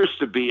appears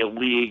to be a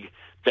league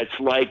that's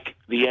like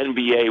the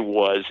NBA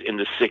was in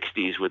the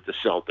 60s with the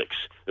Celtics.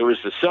 There was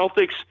the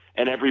Celtics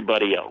and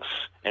everybody else.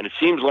 And it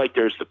seems like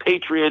there's the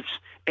Patriots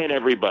and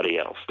everybody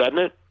else, doesn't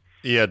it?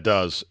 Yeah, it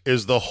does.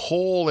 Is the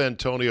whole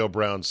Antonio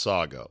Brown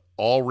saga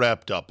all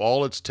wrapped up,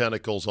 all its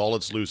tentacles, all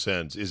its loose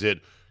ends, is it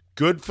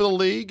good for the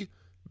league,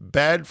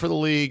 bad for the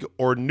league,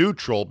 or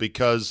neutral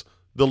because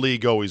the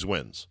league always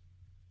wins?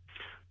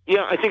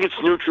 Yeah, I think it's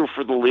neutral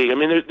for the league. I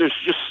mean, there's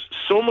just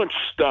so much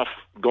stuff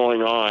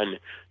going on,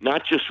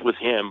 not just with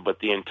him, but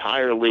the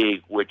entire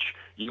league, which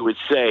you would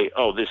say,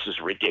 this is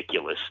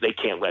ridiculous. They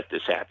can't let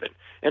this happen.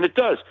 And it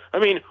does. I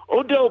mean,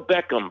 Odell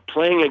Beckham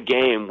playing a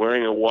game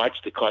wearing a watch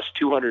that costs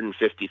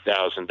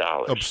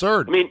 $250,000.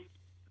 Absurd. I mean,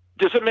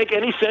 does it make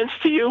any sense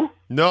to you?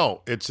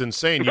 No, it's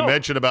insane. No. You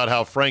mentioned about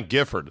how Frank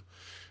Gifford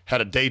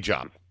had a day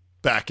job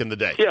back in the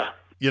day. Yeah.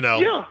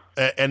 Yeah.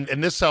 And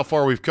this is how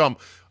far we've come.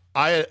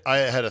 I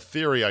had a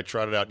theory. I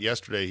tried it out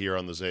yesterday here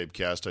on the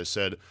CzabeCast. I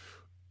said,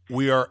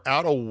 we are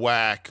out of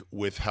whack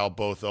with how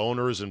both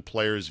owners and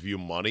players view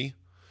money.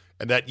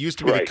 And that used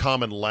to be the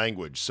common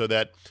language. So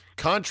that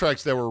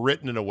contracts that were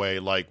written in a way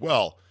like,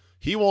 well,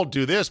 he won't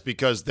do this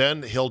because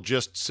then he'll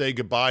just say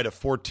goodbye to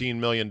 $14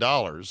 million.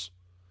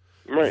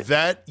 Right.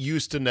 That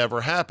used to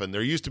never happen.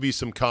 There used to be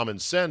some common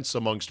sense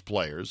amongst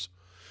players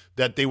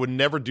that they would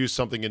never do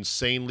something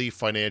insanely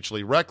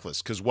financially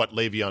reckless. Because what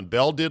Le'Veon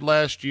Bell did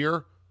last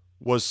year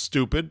was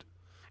stupid.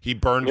 He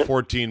burned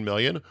 $14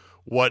 million.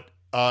 What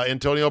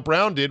Antonio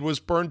Brown did was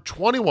burn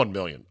 $21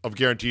 million of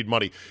guaranteed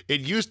money.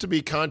 It used to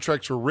be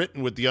contracts were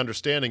written with the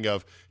understanding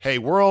of, hey,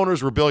 we're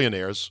owners, we're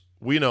billionaires,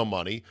 we know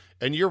money,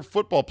 and you're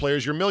football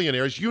players, you're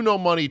millionaires, you know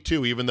money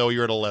too, even though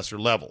you're at a lesser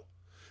level.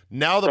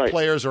 Now the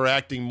players are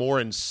acting more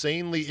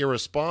insanely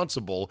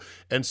irresponsible,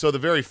 and so the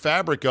very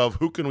fabric of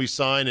who can we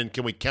sign and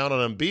can we count on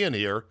them being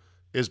here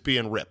is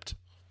being ripped.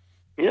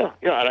 Yeah,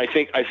 and I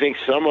think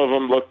some of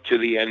them look to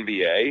the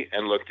NBA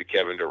and look to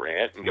Kevin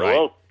Durant and go,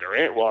 "Oh,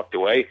 Durant walked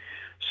away,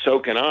 so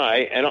can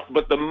I."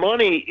 But the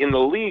money in the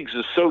leagues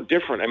is so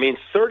different. I mean,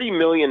 $30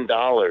 million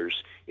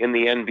in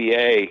the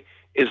NBA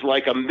is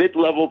like a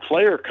mid-level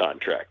player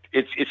contract.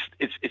 It's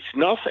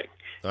nothing.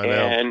 I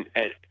know.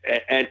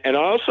 And I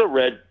also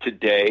read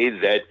today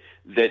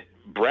that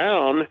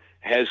Brown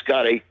has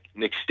got an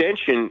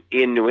extension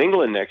in New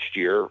England next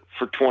year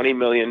for $20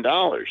 million.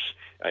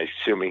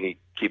 Assuming he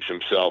keeps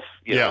himself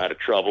out of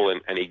trouble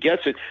and he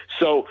gets it.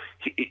 So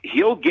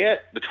he'll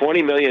get the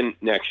 $20 million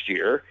next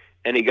year,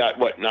 and he got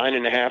what,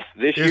 9.5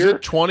 this year? Is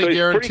it 20 so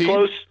guaranteed? Pretty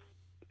close.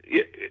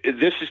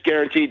 This is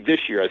guaranteed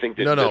this year. I think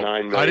the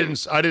 9 million.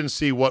 I didn't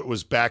see what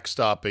was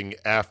backstopping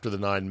after the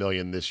 $9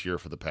 million this year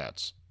for the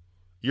Pats.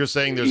 You're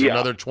saying there's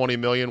another $20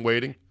 million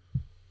waiting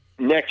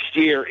next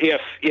year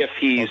if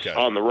he's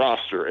on the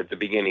roster at the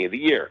beginning of the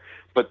year.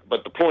 But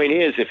the point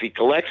is, if he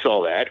collects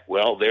all that,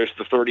 well, there's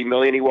the $30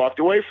 million he walked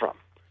away from.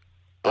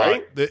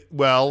 Right?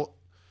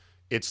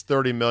 It's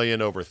 $30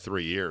 million over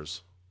 3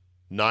 years.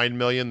 $9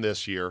 million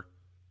this year,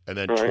 and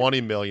then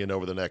 $20 million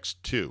over the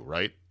next 2,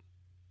 right?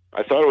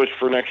 I thought it was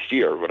for next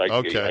year, but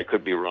I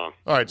could be wrong.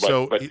 All right,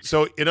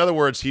 so in other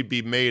words, he'd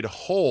be made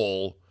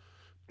whole,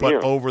 but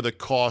over the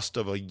cost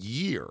of a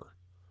year.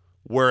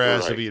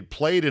 Whereas if he had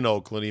played in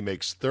Oakland, he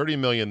makes $30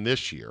 million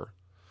this year,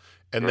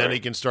 and then he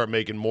can start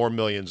making more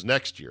millions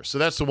next year. So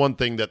that's the one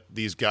thing that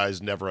these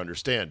guys never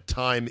understand.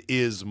 Time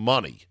is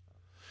money.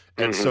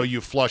 And so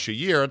you flush a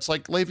year. It's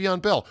like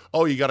Le'Veon Bell.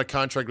 Oh, you got a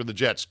contract with the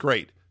Jets.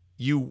 Great.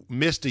 You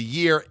missed a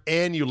year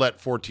and you let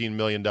 $14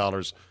 million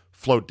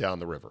float down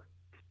the river.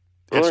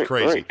 It's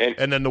crazy. Right.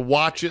 And then the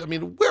watch, I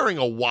mean, wearing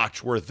a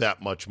watch worth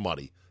that much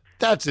money,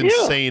 that's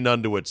insane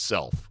unto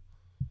itself.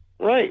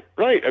 Right.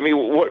 I mean,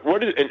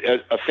 what is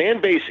a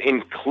fan base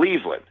in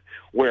Cleveland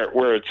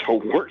where it's a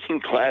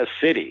working class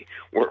city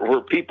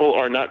where people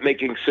are not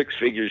making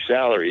six-figure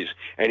salaries,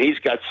 and he's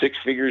got six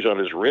figures on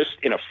his wrist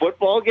in a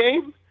football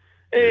game?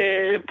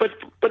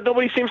 But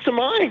nobody seems to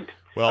mind.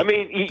 Well, I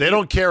mean, they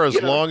don't care as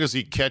long as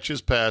he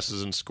catches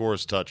passes and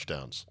scores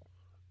touchdowns,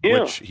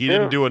 which he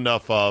didn't do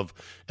enough of.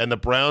 And the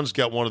Browns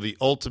got one of the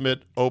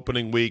ultimate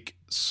opening week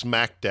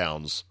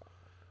smackdowns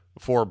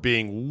for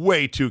being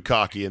way too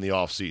cocky in the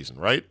offseason,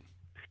 right?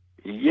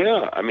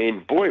 Yeah, I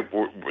mean, boy,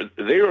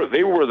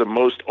 they were the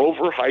most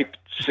overhyped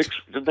six.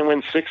 Did they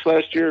win six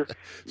last year?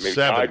 Maybe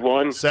tied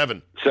one.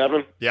 Seven.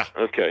 Yeah.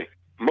 Okay.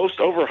 Most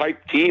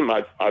overhyped team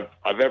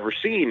I've ever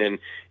seen,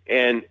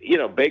 and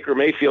Baker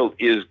Mayfield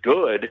is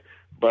good,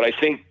 but I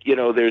think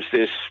there's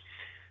this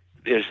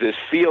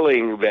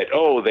feeling that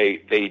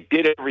they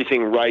did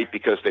everything right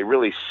because they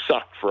really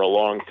sucked for a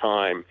long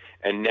time,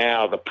 and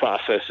now the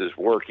process is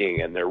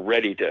working and they're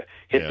ready to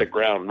hit the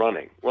ground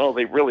running. Well,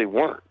 they really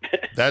weren't.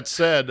 That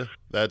said,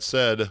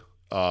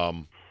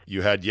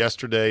 you had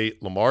yesterday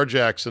Lamar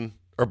Jackson,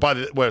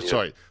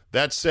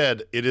 that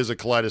said, it is a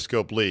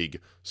kaleidoscope league,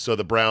 so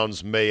the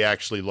Browns may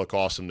actually look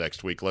awesome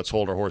next week. Let's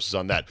hold our horses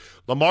on that.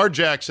 Lamar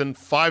Jackson,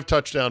 5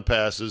 touchdown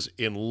passes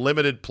in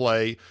limited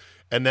play,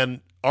 and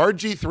then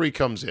RG3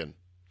 comes in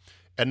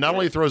and not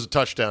only throws a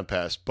touchdown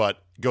pass,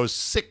 but goes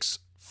 6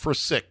 for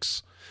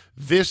 6.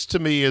 This, to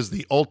me, is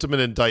the ultimate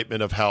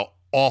indictment of how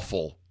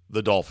awful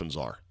the Dolphins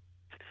are.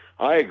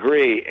 I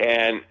agree,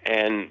 and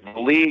the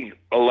league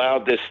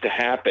allowed this to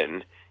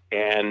happen.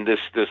 And this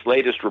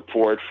latest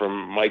report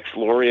from Mike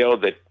Florio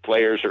that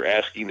players are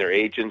asking their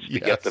agents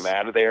to get them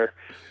out of there.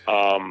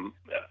 Now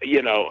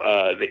they've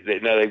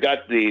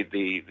got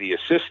the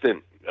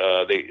assistant,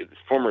 the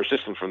former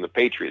assistant from the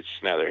Patriots,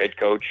 now their head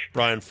coach,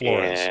 Brian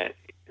Flores.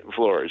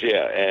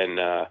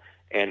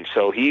 And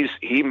so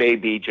he may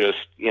be just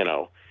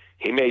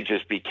he may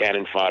just be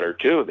cannon fodder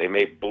too. They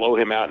may blow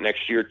him out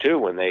next year too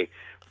when they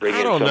bring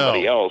in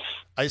somebody else.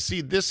 I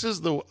see.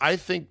 I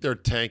think they're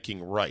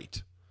tanking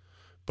right.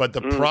 But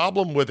the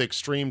problem with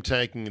extreme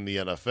tanking in the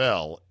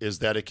NFL is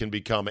that it can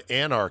become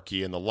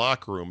anarchy in the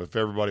locker room if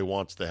everybody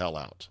wants the hell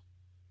out.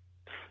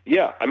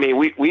 Yeah, I mean,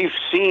 we've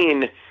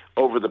seen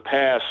over the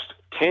past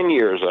 10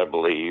 years, I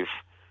believe,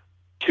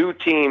 2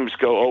 teams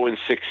go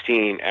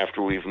 0-16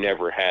 after we've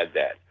never had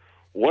that.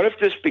 What if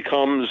this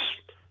becomes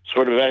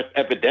sort of an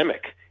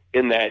epidemic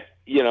in that,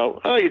 you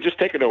just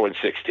take an 0-16.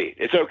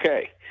 It's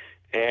okay.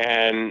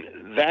 And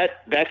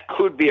that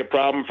could be a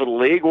problem for the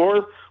league,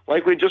 or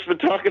like we've just been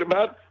talking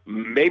about,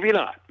 maybe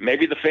not.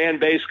 Maybe the fan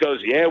base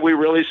goes, yeah, we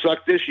really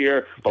sucked this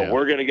year, but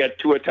we're going to get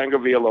Tua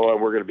Tagovailoa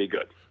and we're going to be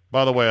good.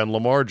 By the way, on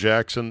Lamar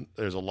Jackson,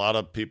 there's a lot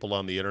of people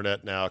on the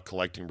internet now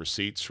collecting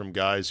receipts from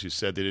guys who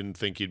said they didn't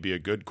think he'd be a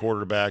good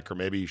quarterback or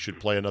maybe he should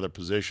play another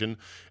position.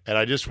 And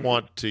I just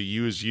want to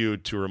use you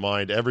to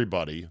remind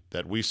everybody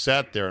that we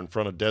sat there in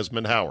front of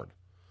Desmond Howard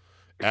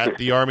at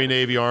the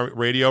Army-Navy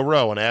Radio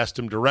Row and asked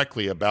him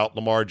directly about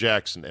Lamar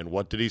Jackson. And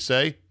what did he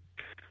say?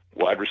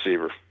 Wide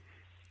receiver.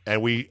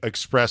 And we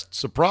expressed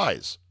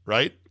surprise,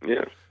 right?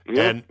 Yeah.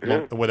 And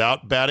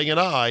without batting an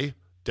eye,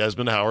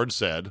 Desmond Howard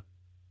said,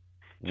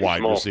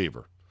 wide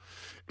receiver.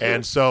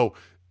 And so,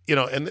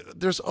 and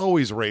there's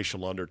always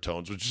racial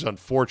undertones, which is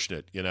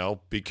unfortunate,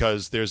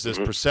 because there's this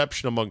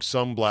perception among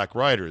some black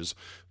writers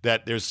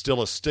that there's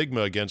still a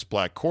stigma against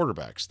black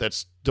quarterbacks.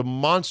 That's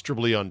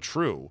demonstrably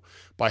untrue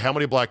by how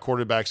many black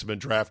quarterbacks have been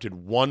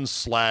drafted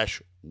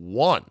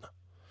 1/1.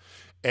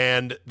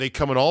 And they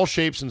come in all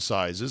shapes and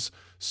sizes.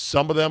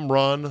 Some of them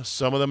run,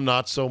 some of them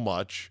not so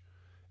much.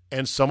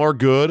 And some are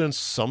good and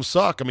some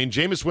suck. I mean,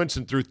 Jameis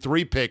Winston threw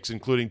 3 picks,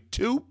 including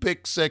 2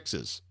 pick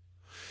sixes.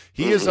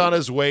 He is on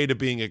his way to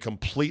being a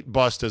complete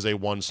bust as a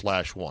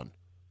 1/1.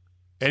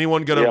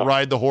 Anyone going to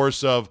ride the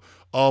horse of,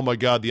 oh, my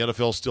God, the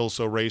NFL is still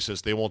so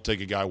racist, they won't take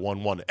a guy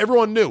 1/1.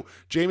 Everyone knew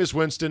Jameis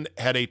Winston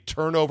had a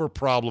turnover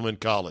problem in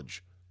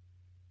college.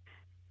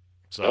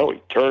 So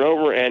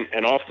turnover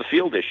and off the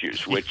field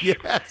issues, which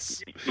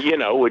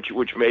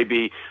which may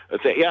be a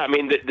thing. Yeah, I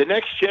mean the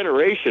next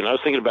generation. I was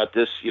thinking about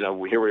this. Here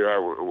we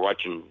are. We're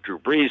watching Drew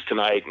Brees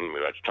tonight, and we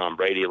watched Tom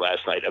Brady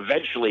last night.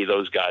 Eventually,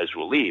 those guys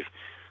will leave.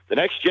 The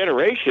next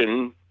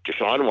generation: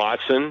 Deshaun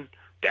Watson,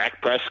 Dak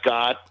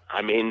Prescott.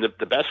 I mean,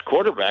 the best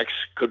quarterbacks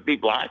could be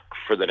black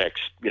for the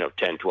next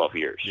 10, 12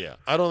 years. Yeah,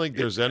 I don't think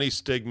there's any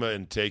stigma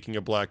in taking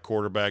a black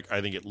quarterback.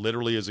 I think it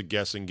literally is a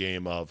guessing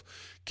game of,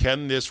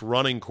 can this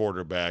running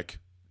quarterback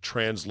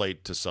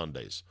translate to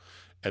Sundays?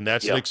 And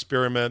that's an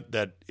experiment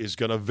that is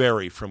going to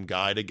vary from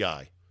guy to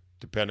guy,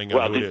 depending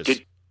on who it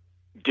is.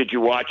 Did you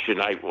watch,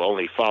 and I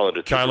only followed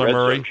it through Kyler the Red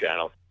Murray Zone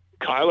channel,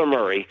 Kyler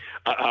Murray,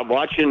 I'm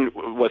watching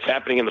what's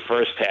happening in the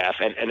first half,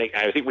 and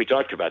I think we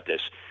talked about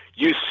this.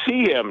 You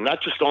see him,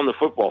 not just on the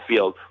football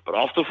field, but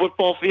off the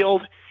football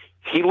field,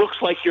 he looks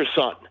like your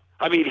son.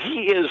 I mean,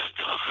 he is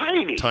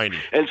tiny. Tiny.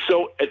 And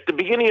so at the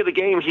beginning of the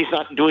game, he's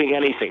not doing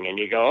anything. And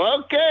you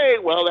go, okay,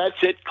 well,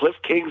 that's it. Cliff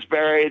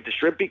Kingsbury, the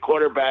shrimpy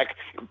quarterback,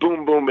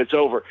 boom, boom, it's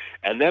over.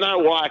 And then I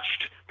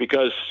watched,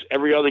 because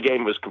every other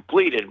game was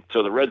completed,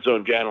 so the Red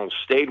Zone channel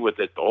stayed with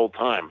it the whole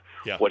time.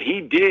 Yeah. What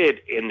he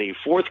did in the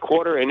fourth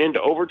quarter and into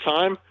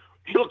overtime,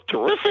 he looked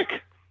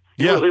terrific.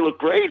 He really looked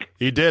great.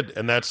 He did,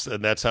 and that's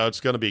how it's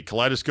going to be.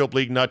 Kaleidoscope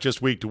League, not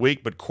just week to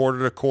week, but quarter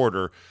to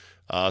quarter.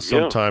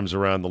 Sometimes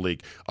around the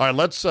league. All right,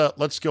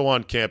 let's go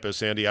on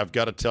campus, Andy. I've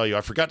got to tell you,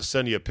 I forgot to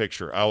send you a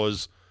picture. I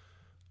was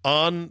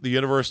on the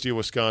University of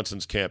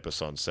Wisconsin's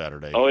campus on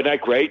Saturday. Oh, isn't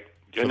that great?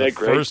 For the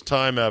first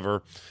time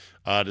ever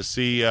to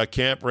see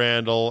Camp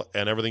Randall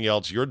and everything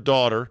else. Your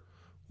daughter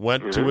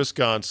went to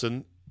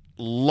Wisconsin,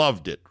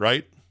 loved it,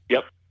 right?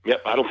 Yep.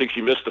 I don't think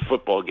she missed the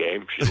football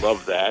game. She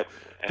loved that.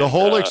 The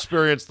whole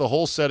experience, the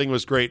whole setting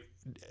was great.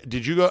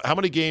 Did you go? How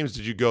many games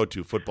did you go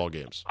to? Football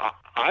games?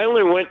 I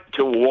only went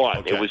to one.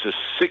 Okay. It was a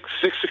 6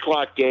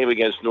 o'clock game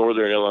against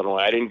Northern Illinois.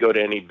 I didn't go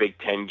to any Big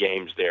Ten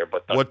games there.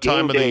 But what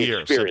time of the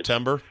year?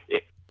 September?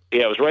 It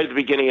was right at the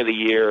beginning of the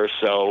year.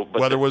 So,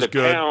 but weather was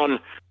good.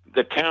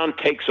 The town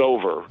takes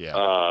over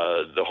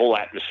the whole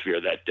atmosphere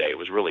that day. It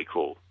was really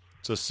cool.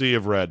 It's a sea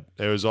of red.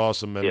 It was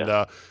awesome,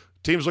 and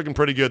team's looking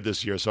pretty good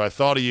this year. So I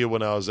thought of you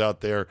when I was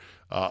out there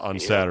on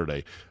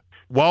Saturday.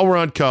 While we're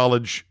on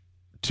college,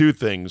 two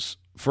things.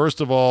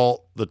 First of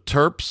all, the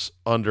Terps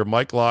under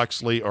Mike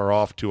Loxley are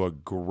off to a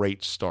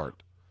great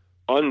start.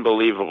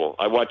 Unbelievable.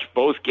 I watched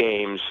both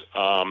games.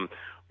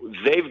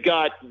 They've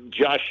got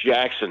Josh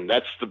Jackson.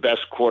 That's the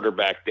best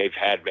quarterback they've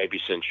had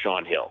maybe since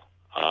Sean Hill.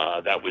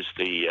 That was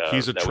the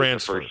he's a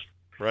transfer,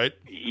 right?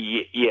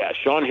 Yeah.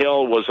 Sean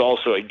Hill was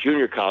also a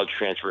junior college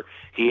transfer.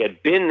 He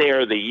had been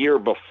there the year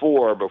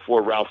before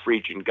Ralph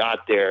Friedgen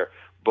got there,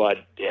 but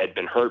had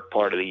been hurt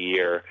part of the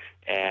year.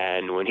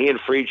 And when he and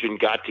Friedgen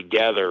got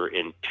together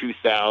in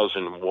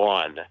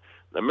 2001,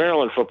 the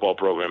Maryland football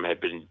program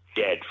had been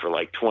dead for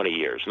like 20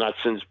 years, not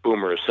since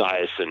Boomer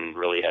Esiason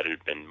really had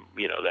been,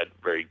 that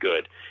very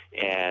good.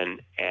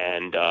 And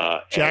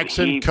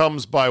Jackson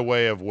comes by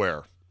way of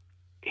where?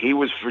 He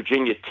was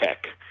Virginia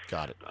Tech.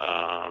 Got it.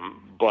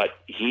 But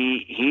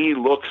he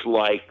looks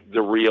like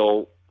the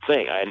real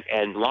thing.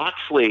 And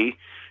Loxley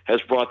has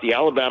brought the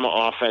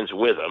Alabama offense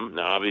with him.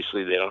 Now,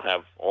 obviously, they don't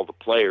have all the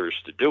players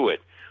to do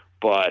it,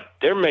 but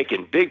they're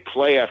making big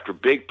play after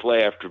big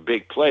play after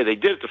big play. They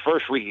did it the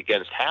first week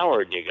against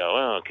Howard, and you go,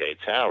 oh, okay,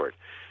 it's Howard.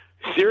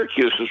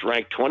 Syracuse was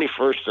ranked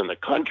 21st in the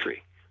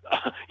country.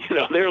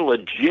 They're a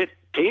legit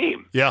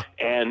team. Yeah.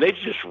 And they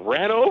just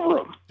ran over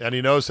them. And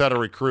he knows how to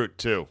recruit,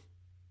 too.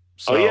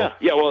 So. Oh, yeah.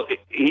 Yeah, well,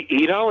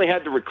 he not only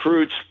had the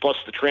recruits plus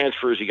the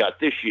transfers he got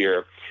this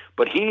year,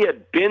 but he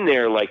had been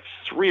there like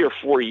 3 or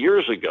 4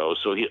 years ago.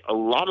 So a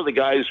lot of the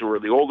guys who were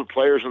the older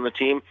players on the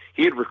team,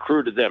 he had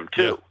recruited them,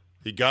 too. Yeah.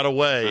 He got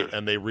away,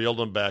 and they reeled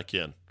him back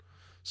in.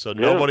 So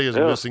nobody is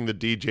missing the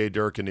DJ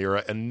Durkin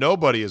era, and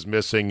nobody is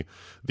missing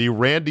the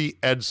Randy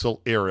Edsall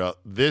era.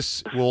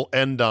 This will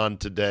end on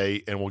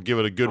today, and we'll give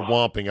it a good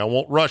whomping. I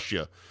won't rush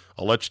you.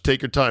 I'll let you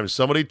take your time.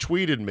 Somebody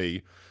tweeted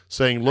me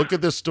saying, look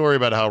at this story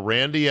about how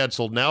Randy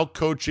Edsall, now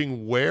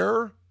coaching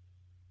where?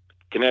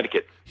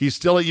 Connecticut. He's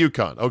still at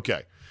UConn.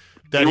 Okay.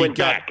 He went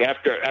back.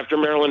 After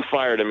Maryland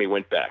fired him, he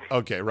went back.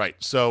 Okay, right.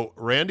 So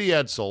Randy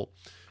Edsall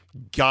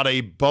got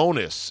a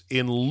bonus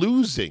in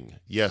losing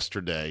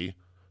yesterday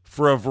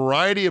for a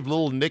variety of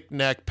little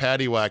knick-knack,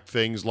 paddywhack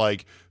things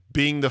like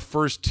being the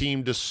first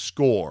team to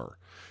score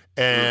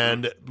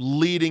and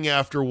leading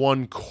after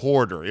one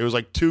quarter. It was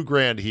like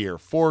 $2,000 here,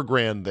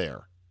 $4,000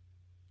 there.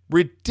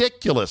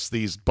 Ridiculous,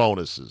 these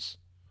bonuses.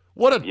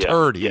 What a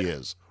turd he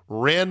is.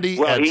 Randy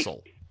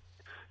Edsall.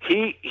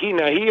 He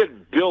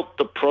had built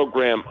the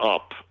program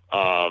up.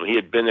 He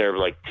had been there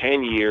like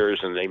 10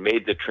 years, and they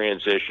made the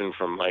transition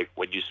from like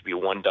what used to be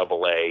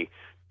 1AA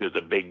to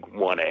the big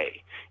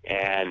 1A.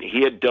 And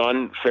he had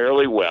done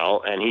fairly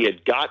well, and he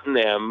had gotten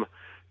them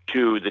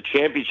to the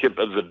championship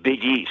of the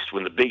Big East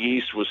when the Big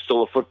East was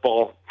still a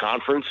football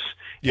conference.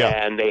 Yeah.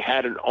 And they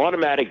had an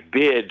automatic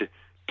bid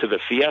to the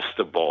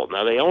Fiesta Bowl.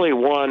 Now, they only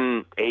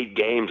won 8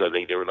 games. I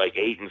think they were like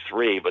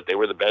 8-3, but they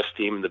were the best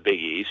team in the Big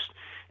East.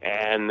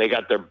 And they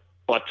got their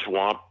butt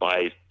swamped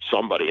by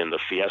somebody in the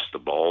Fiesta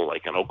Bowl,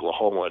 like an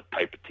Oklahoma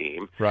type of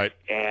team. Right.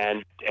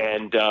 And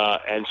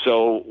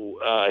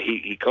so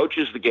he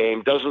coaches the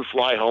game, doesn't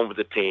fly home with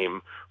the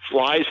team,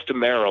 flies to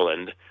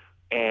Maryland,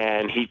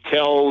 and he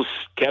tells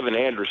Kevin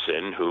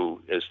Anderson,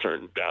 who has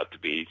turned out to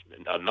be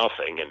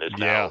nothing and is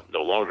now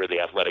no longer the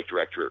athletic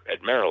director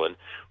at Maryland,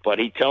 but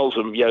he tells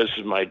him, this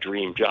is my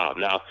dream job.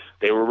 Now,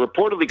 they were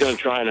reportedly going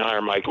to try and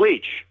hire Mike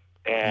Leach,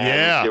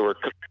 and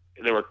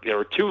there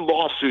were 2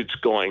 lawsuits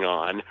going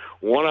on.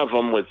 One of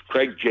them with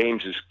Craig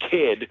James's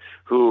kid,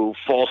 who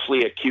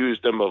falsely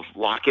accused him of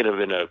locking him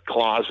in a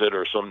closet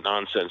or some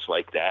nonsense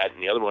like that,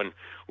 and the other one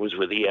was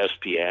with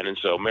ESPN. And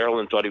so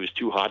Maryland thought he was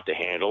too hot to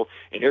handle.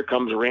 And here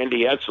comes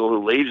Randy Edsall,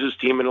 who leaves his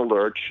team in a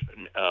lurch,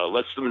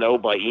 lets them know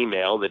by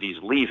email that he's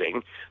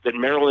leaving, that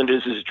Maryland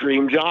is his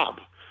dream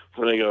job.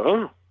 So they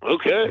go,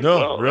 Okay. No,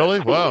 well, really?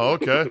 Wow.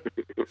 Okay.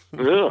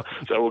 Yeah,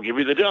 so we'll give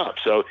you the job.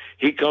 So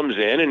he comes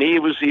in, and he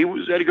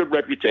had a good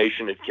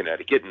reputation in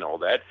Connecticut and all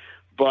that.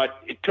 But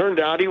it turned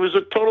out he was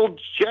a total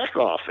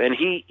jack-off, and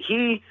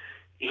he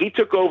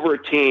took over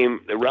a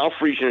team that Ralph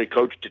Friedgen had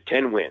coached to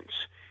 10 wins.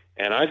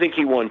 And I think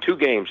he won 2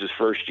 games his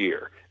first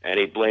year, and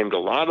he blamed a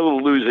lot of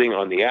the losing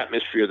on the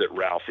atmosphere that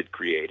Ralph had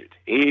created.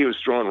 He was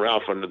throwing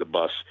Ralph under the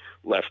bus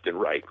left and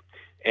right.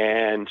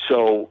 And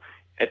so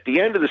at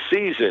the end of the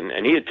season,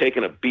 and he had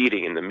taken a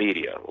beating in the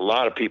media, a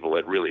lot of people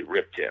had really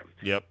ripped him.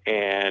 Yep.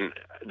 And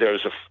there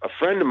was a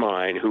friend of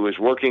mine who was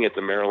working at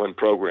the Maryland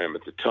program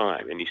at the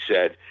time, and he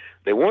said,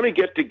 they want to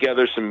get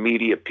together some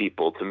media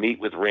people to meet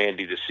with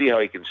Randy to see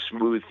how he can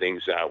smooth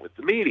things out with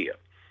the media.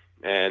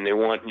 And they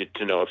want you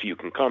to know if you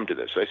can come to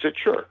this. I said,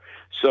 sure.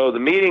 So the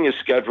meeting is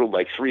scheduled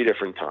like 3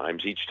 different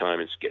times. Each time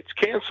it gets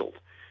canceled.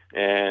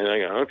 And I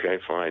go, okay,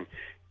 fine.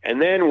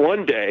 And then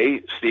one day,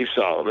 Steve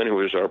Solomon,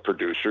 who is our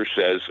producer,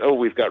 says, oh,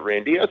 we've got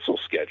Randy Edsall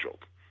scheduled.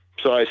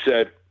 So I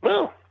said,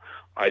 well,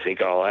 I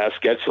think I'll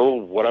ask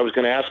Edsall what I was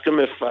going to ask him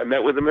if I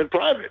met with him in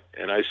private.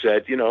 And I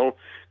said,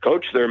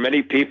 Coach, there are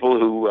many people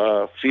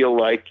who feel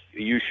like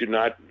you should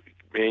not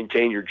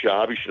maintain your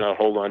job. You should not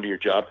hold on to your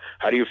job.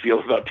 How do you feel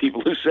about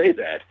people who say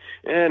that?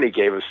 And he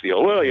gave us the,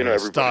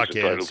 everybody's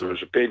entitled to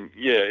his opinion.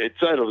 Yeah,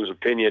 entitled to his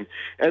opinion.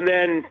 And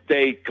then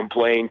they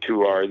complained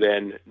to our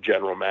then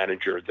general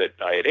manager that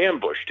I had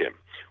ambushed him.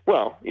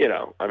 Well,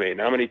 how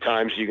many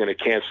times are you going to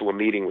cancel a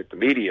meeting with the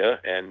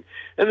media? And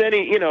then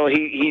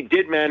he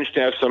did manage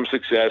to have some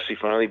success. He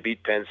finally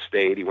beat Penn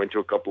State. He went to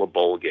a couple of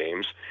bowl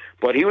games,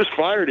 but he was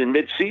fired in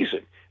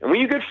mid-season. And when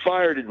you get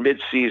fired in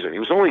mid-season, he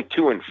was only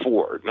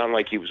 2-4, not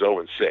like he was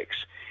 0-6.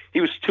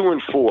 He was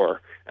 2-4,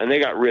 and they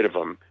got rid of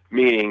him,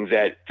 meaning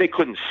that they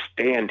couldn't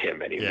stand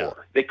him anymore.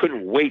 Yeah. They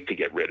couldn't wait to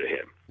get rid of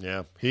him.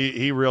 Yeah,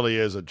 he really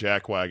is a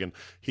jackwagon.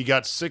 He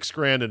got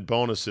 $6,000 in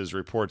bonuses,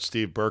 reports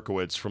Steve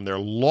Berkowitz, from their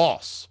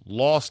loss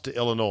to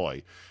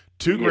Illinois.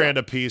 $2,000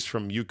 apiece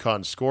from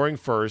UConn scoring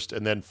first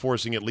and then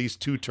forcing at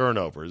least 2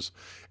 turnovers.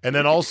 And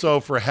then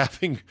also for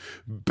having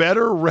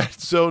better red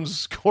zone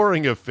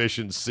scoring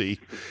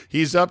efficiency.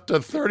 He's up to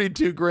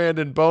 $32,000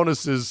 in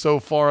bonuses so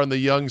far in the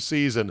young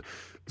season.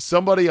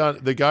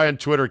 The guy on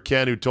Twitter,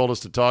 Ken, who told us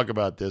to talk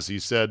about this, he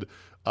said,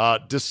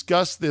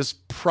 discuss this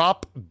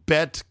prop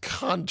bet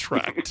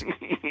contract.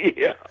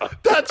 Yeah.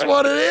 That's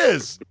what it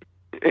is.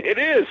 It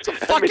is. It's a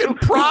fucking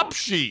prop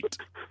sheet.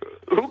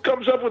 Who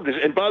comes up with this?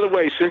 And by the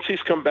way, since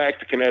he's come back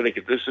to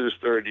Connecticut, this is his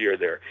 3rd year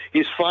there.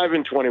 He's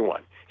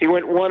 5-21. He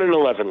went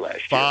 1-11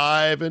 last year.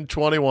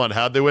 5-21.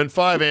 How'd they win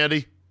 5,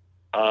 Andy?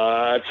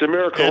 It's a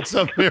miracle. It's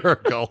a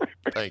miracle.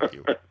 Thank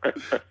you.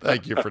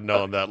 Thank you for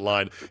knowing that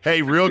line.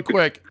 Hey, real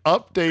quick,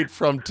 update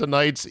from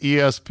tonight's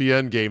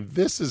ESPN game.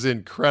 This is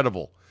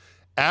incredible.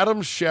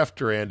 Adam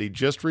Schefter, Andy,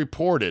 just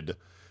reported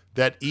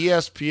that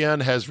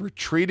ESPN has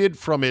retreated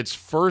from its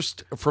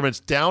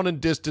down and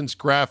distance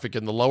graphic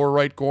in the lower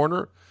right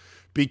corner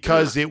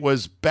because it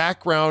was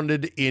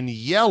backgrounded in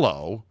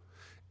yellow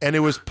and it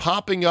was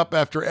popping up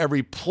after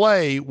every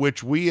play,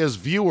 which we as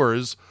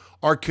viewers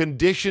are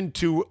conditioned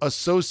to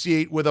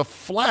associate with a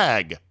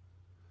flag.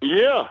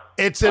 Yeah.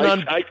 It's an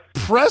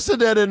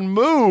unprecedented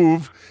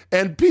move,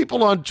 and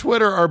people on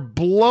Twitter are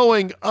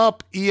blowing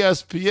up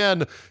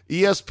ESPN.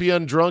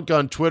 ESPN Drunk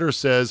on Twitter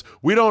says,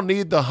 we don't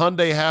need the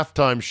Hyundai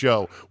halftime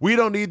show. We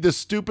don't need the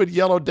stupid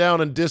yellow down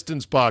and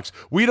distance box.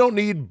 We don't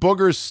need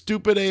Booger's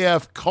stupid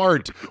AF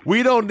cart.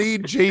 We don't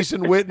need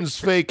Jason Witten's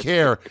fake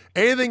hair.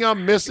 Anything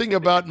I'm missing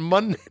about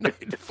Monday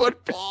Night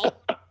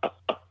Football?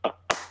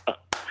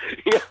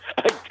 Yeah,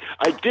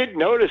 I did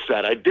notice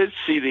that. I did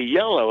see the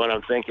yellow, and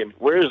I'm thinking,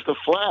 where's the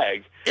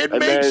flag? It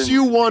makes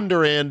you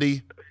wonder,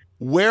 Andy,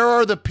 where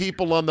are the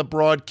people on the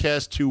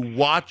broadcast who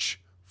watch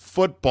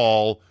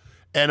football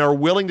and are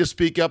willing to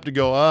speak up to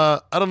go, I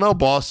don't know,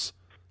 boss.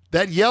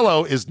 That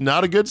yellow is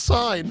not a good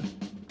sign.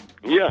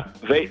 Yeah,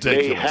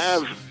 they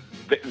have.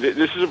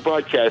 This is a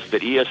broadcast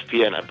that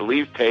ESPN, I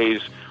believe,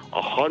 pays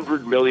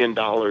 $100 million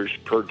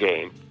per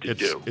game to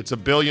do. It's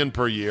 $1 billion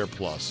per year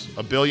plus.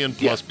 $1 billion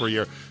plus per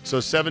year. So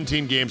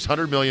 17 games,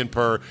 $100 million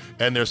per,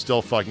 and they're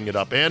still fucking it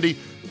up. Andy,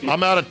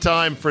 I'm out of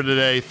time for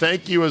today.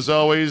 Thank you as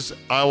always.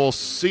 I will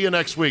see you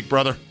next week,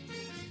 brother.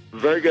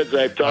 Very good,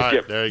 Zabe. Talk to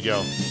you. There you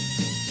go.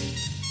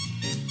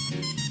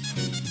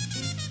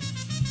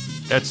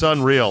 It's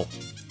unreal.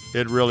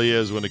 It really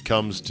is when it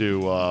comes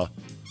to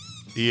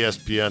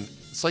ESPN.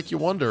 It's like you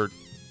wonder,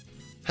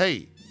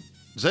 hey,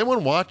 does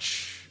anyone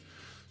watch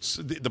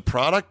the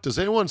product? Does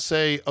anyone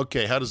say,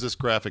 okay, how does this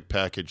graphic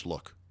package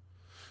look?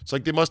 It's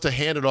like they must have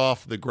handed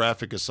off the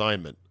graphic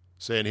assignment,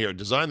 saying, here,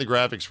 design the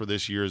graphics for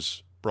this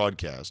year's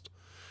broadcast,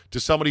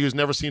 to somebody who's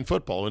never seen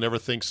football, who never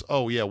thinks,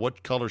 oh, yeah,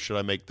 what color should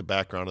I make the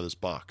background of this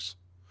box?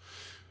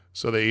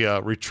 So they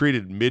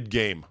retreated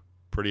mid-game.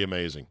 Pretty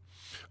amazing.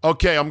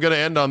 Okay, I'm going to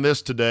end on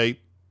this today,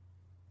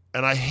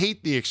 and I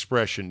hate the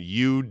expression,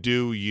 you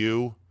do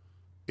you.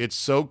 It's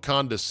so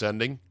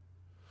condescending,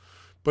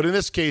 but in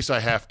this case, I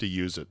have to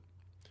use it.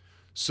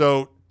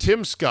 So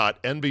Tim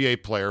Scott,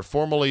 NBA player,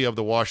 formerly of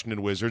the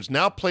Washington Wizards,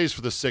 now plays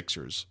for the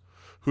Sixers,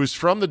 who's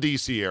from the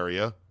D.C.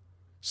 area,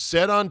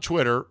 said on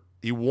Twitter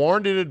he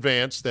warned in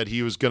advance that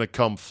he was going to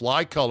come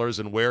fly colors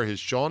and wear his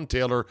Sean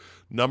Taylor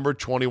number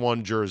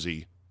 21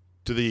 jersey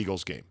to the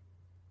Eagles game.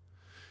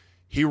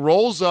 He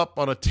rolls up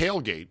on a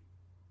tailgate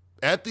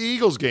at the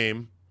Eagles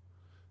game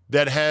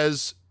that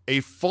has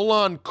a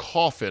full-on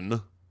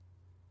coffin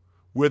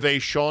with a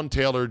Sean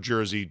Taylor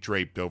jersey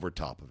draped over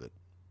top of it.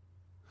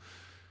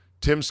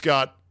 Tim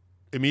Scott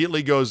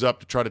immediately goes up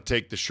to try to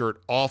take the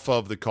shirt off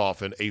of the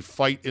coffin. A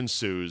fight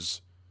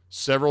ensues.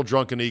 Several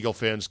drunken Eagle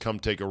fans come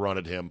take a run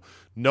at him.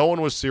 No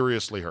one was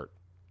seriously hurt.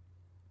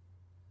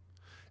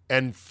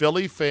 And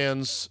Philly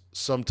fans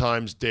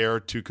sometimes dare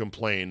to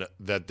complain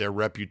that their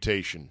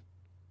reputation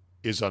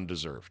is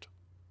undeserved.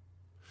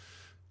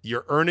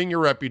 You're earning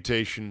your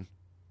reputation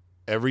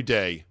every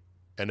day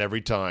and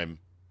every time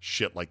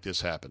shit like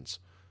this happens.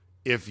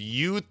 If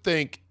you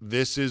think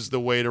this is the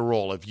way to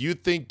roll, if you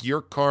think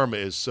your karma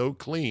is so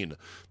clean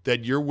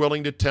that you're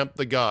willing to tempt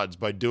the gods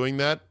by doing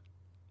that,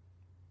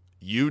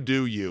 you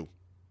do you.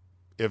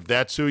 If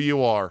that's who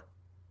you are.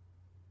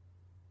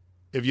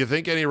 If you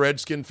think any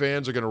Redskin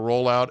fans are going to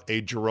roll out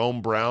a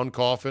Jerome Brown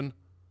coffin,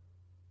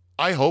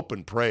 I hope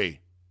and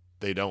pray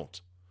they don't.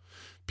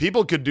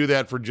 People could do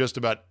that for just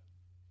about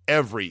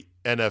every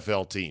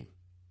NFL team.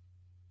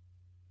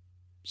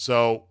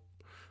 So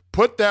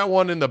put that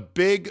one in the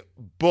big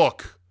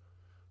book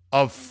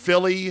of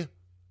Philly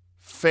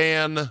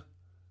fan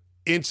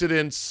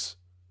incidents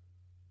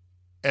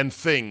and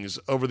things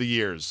over the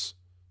years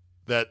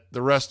that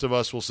the rest of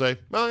us will say,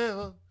 oh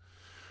yeah,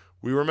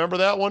 we remember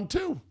that one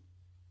too.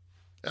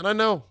 And I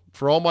know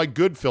for all my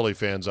good Philly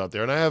fans out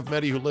there, and I have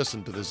many who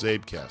listen to the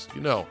CzabeCast,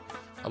 you know,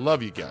 I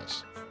love you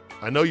guys.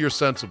 I know you're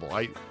sensible.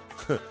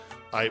 Was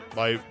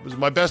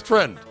my best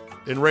friend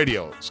in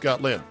radio,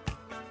 Scott Lynn.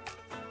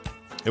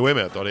 Hey, wait a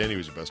minute. I thought Andy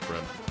was your best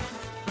friend.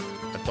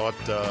 I thought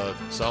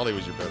Solly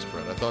was your best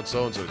friend. I thought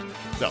so-and-so.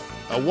 No,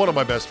 one of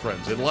my best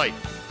friends in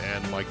life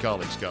and my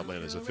colleague, Scott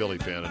Lynn, is a Philly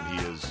fan, and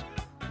he is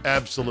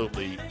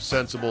absolutely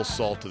sensible,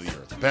 salt to the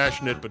earth.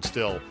 Passionate, but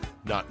still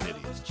not an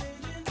idiot.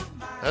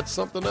 That's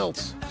something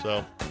else.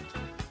 So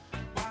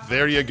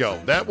there you go.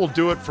 That will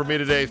do it for me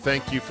today.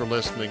 Thank you for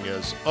listening.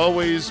 As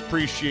always,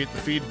 appreciate the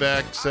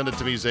feedback. Send it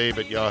to me,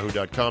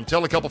 zabe@yahoo.com.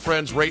 Tell a couple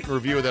friends, rate and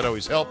review. That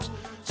always helps.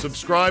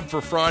 Subscribe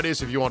for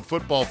Fridays if you want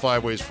Football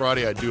 5 Ways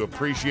Friday. I do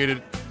appreciate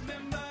it.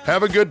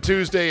 Have a good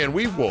Tuesday, and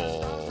we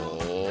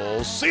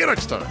will see you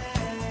next time.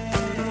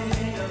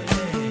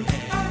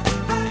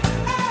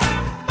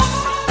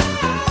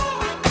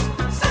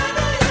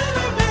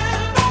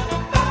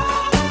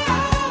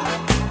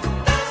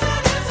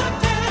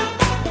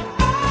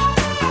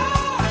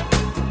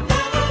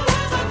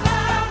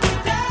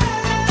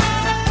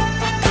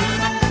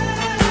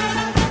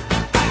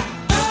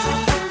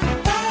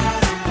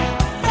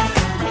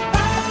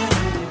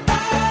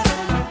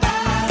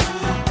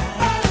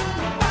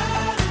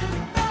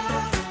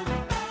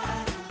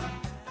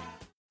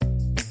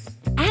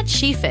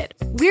 SheFit,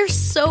 we're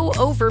so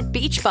over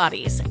beach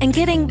bodies and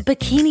getting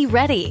bikini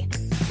ready.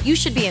 You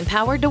should be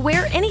empowered to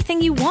wear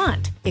anything you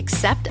want,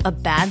 except a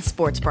bad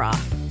sports bra.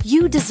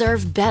 You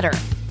deserve better.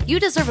 You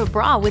deserve a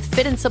bra with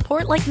fit and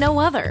support like no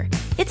other.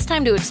 It's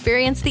time to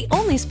experience the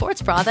only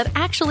sports bra that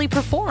actually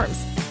performs.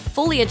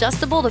 Fully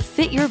adjustable to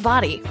fit your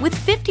body with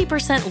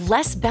 50%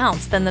 less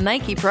bounce than the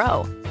Nike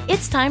Pro.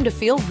 It's time to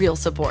feel real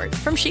support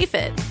from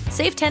SheFit.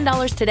 Save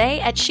 $10 today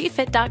at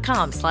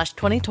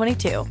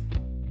shefit.com/2022.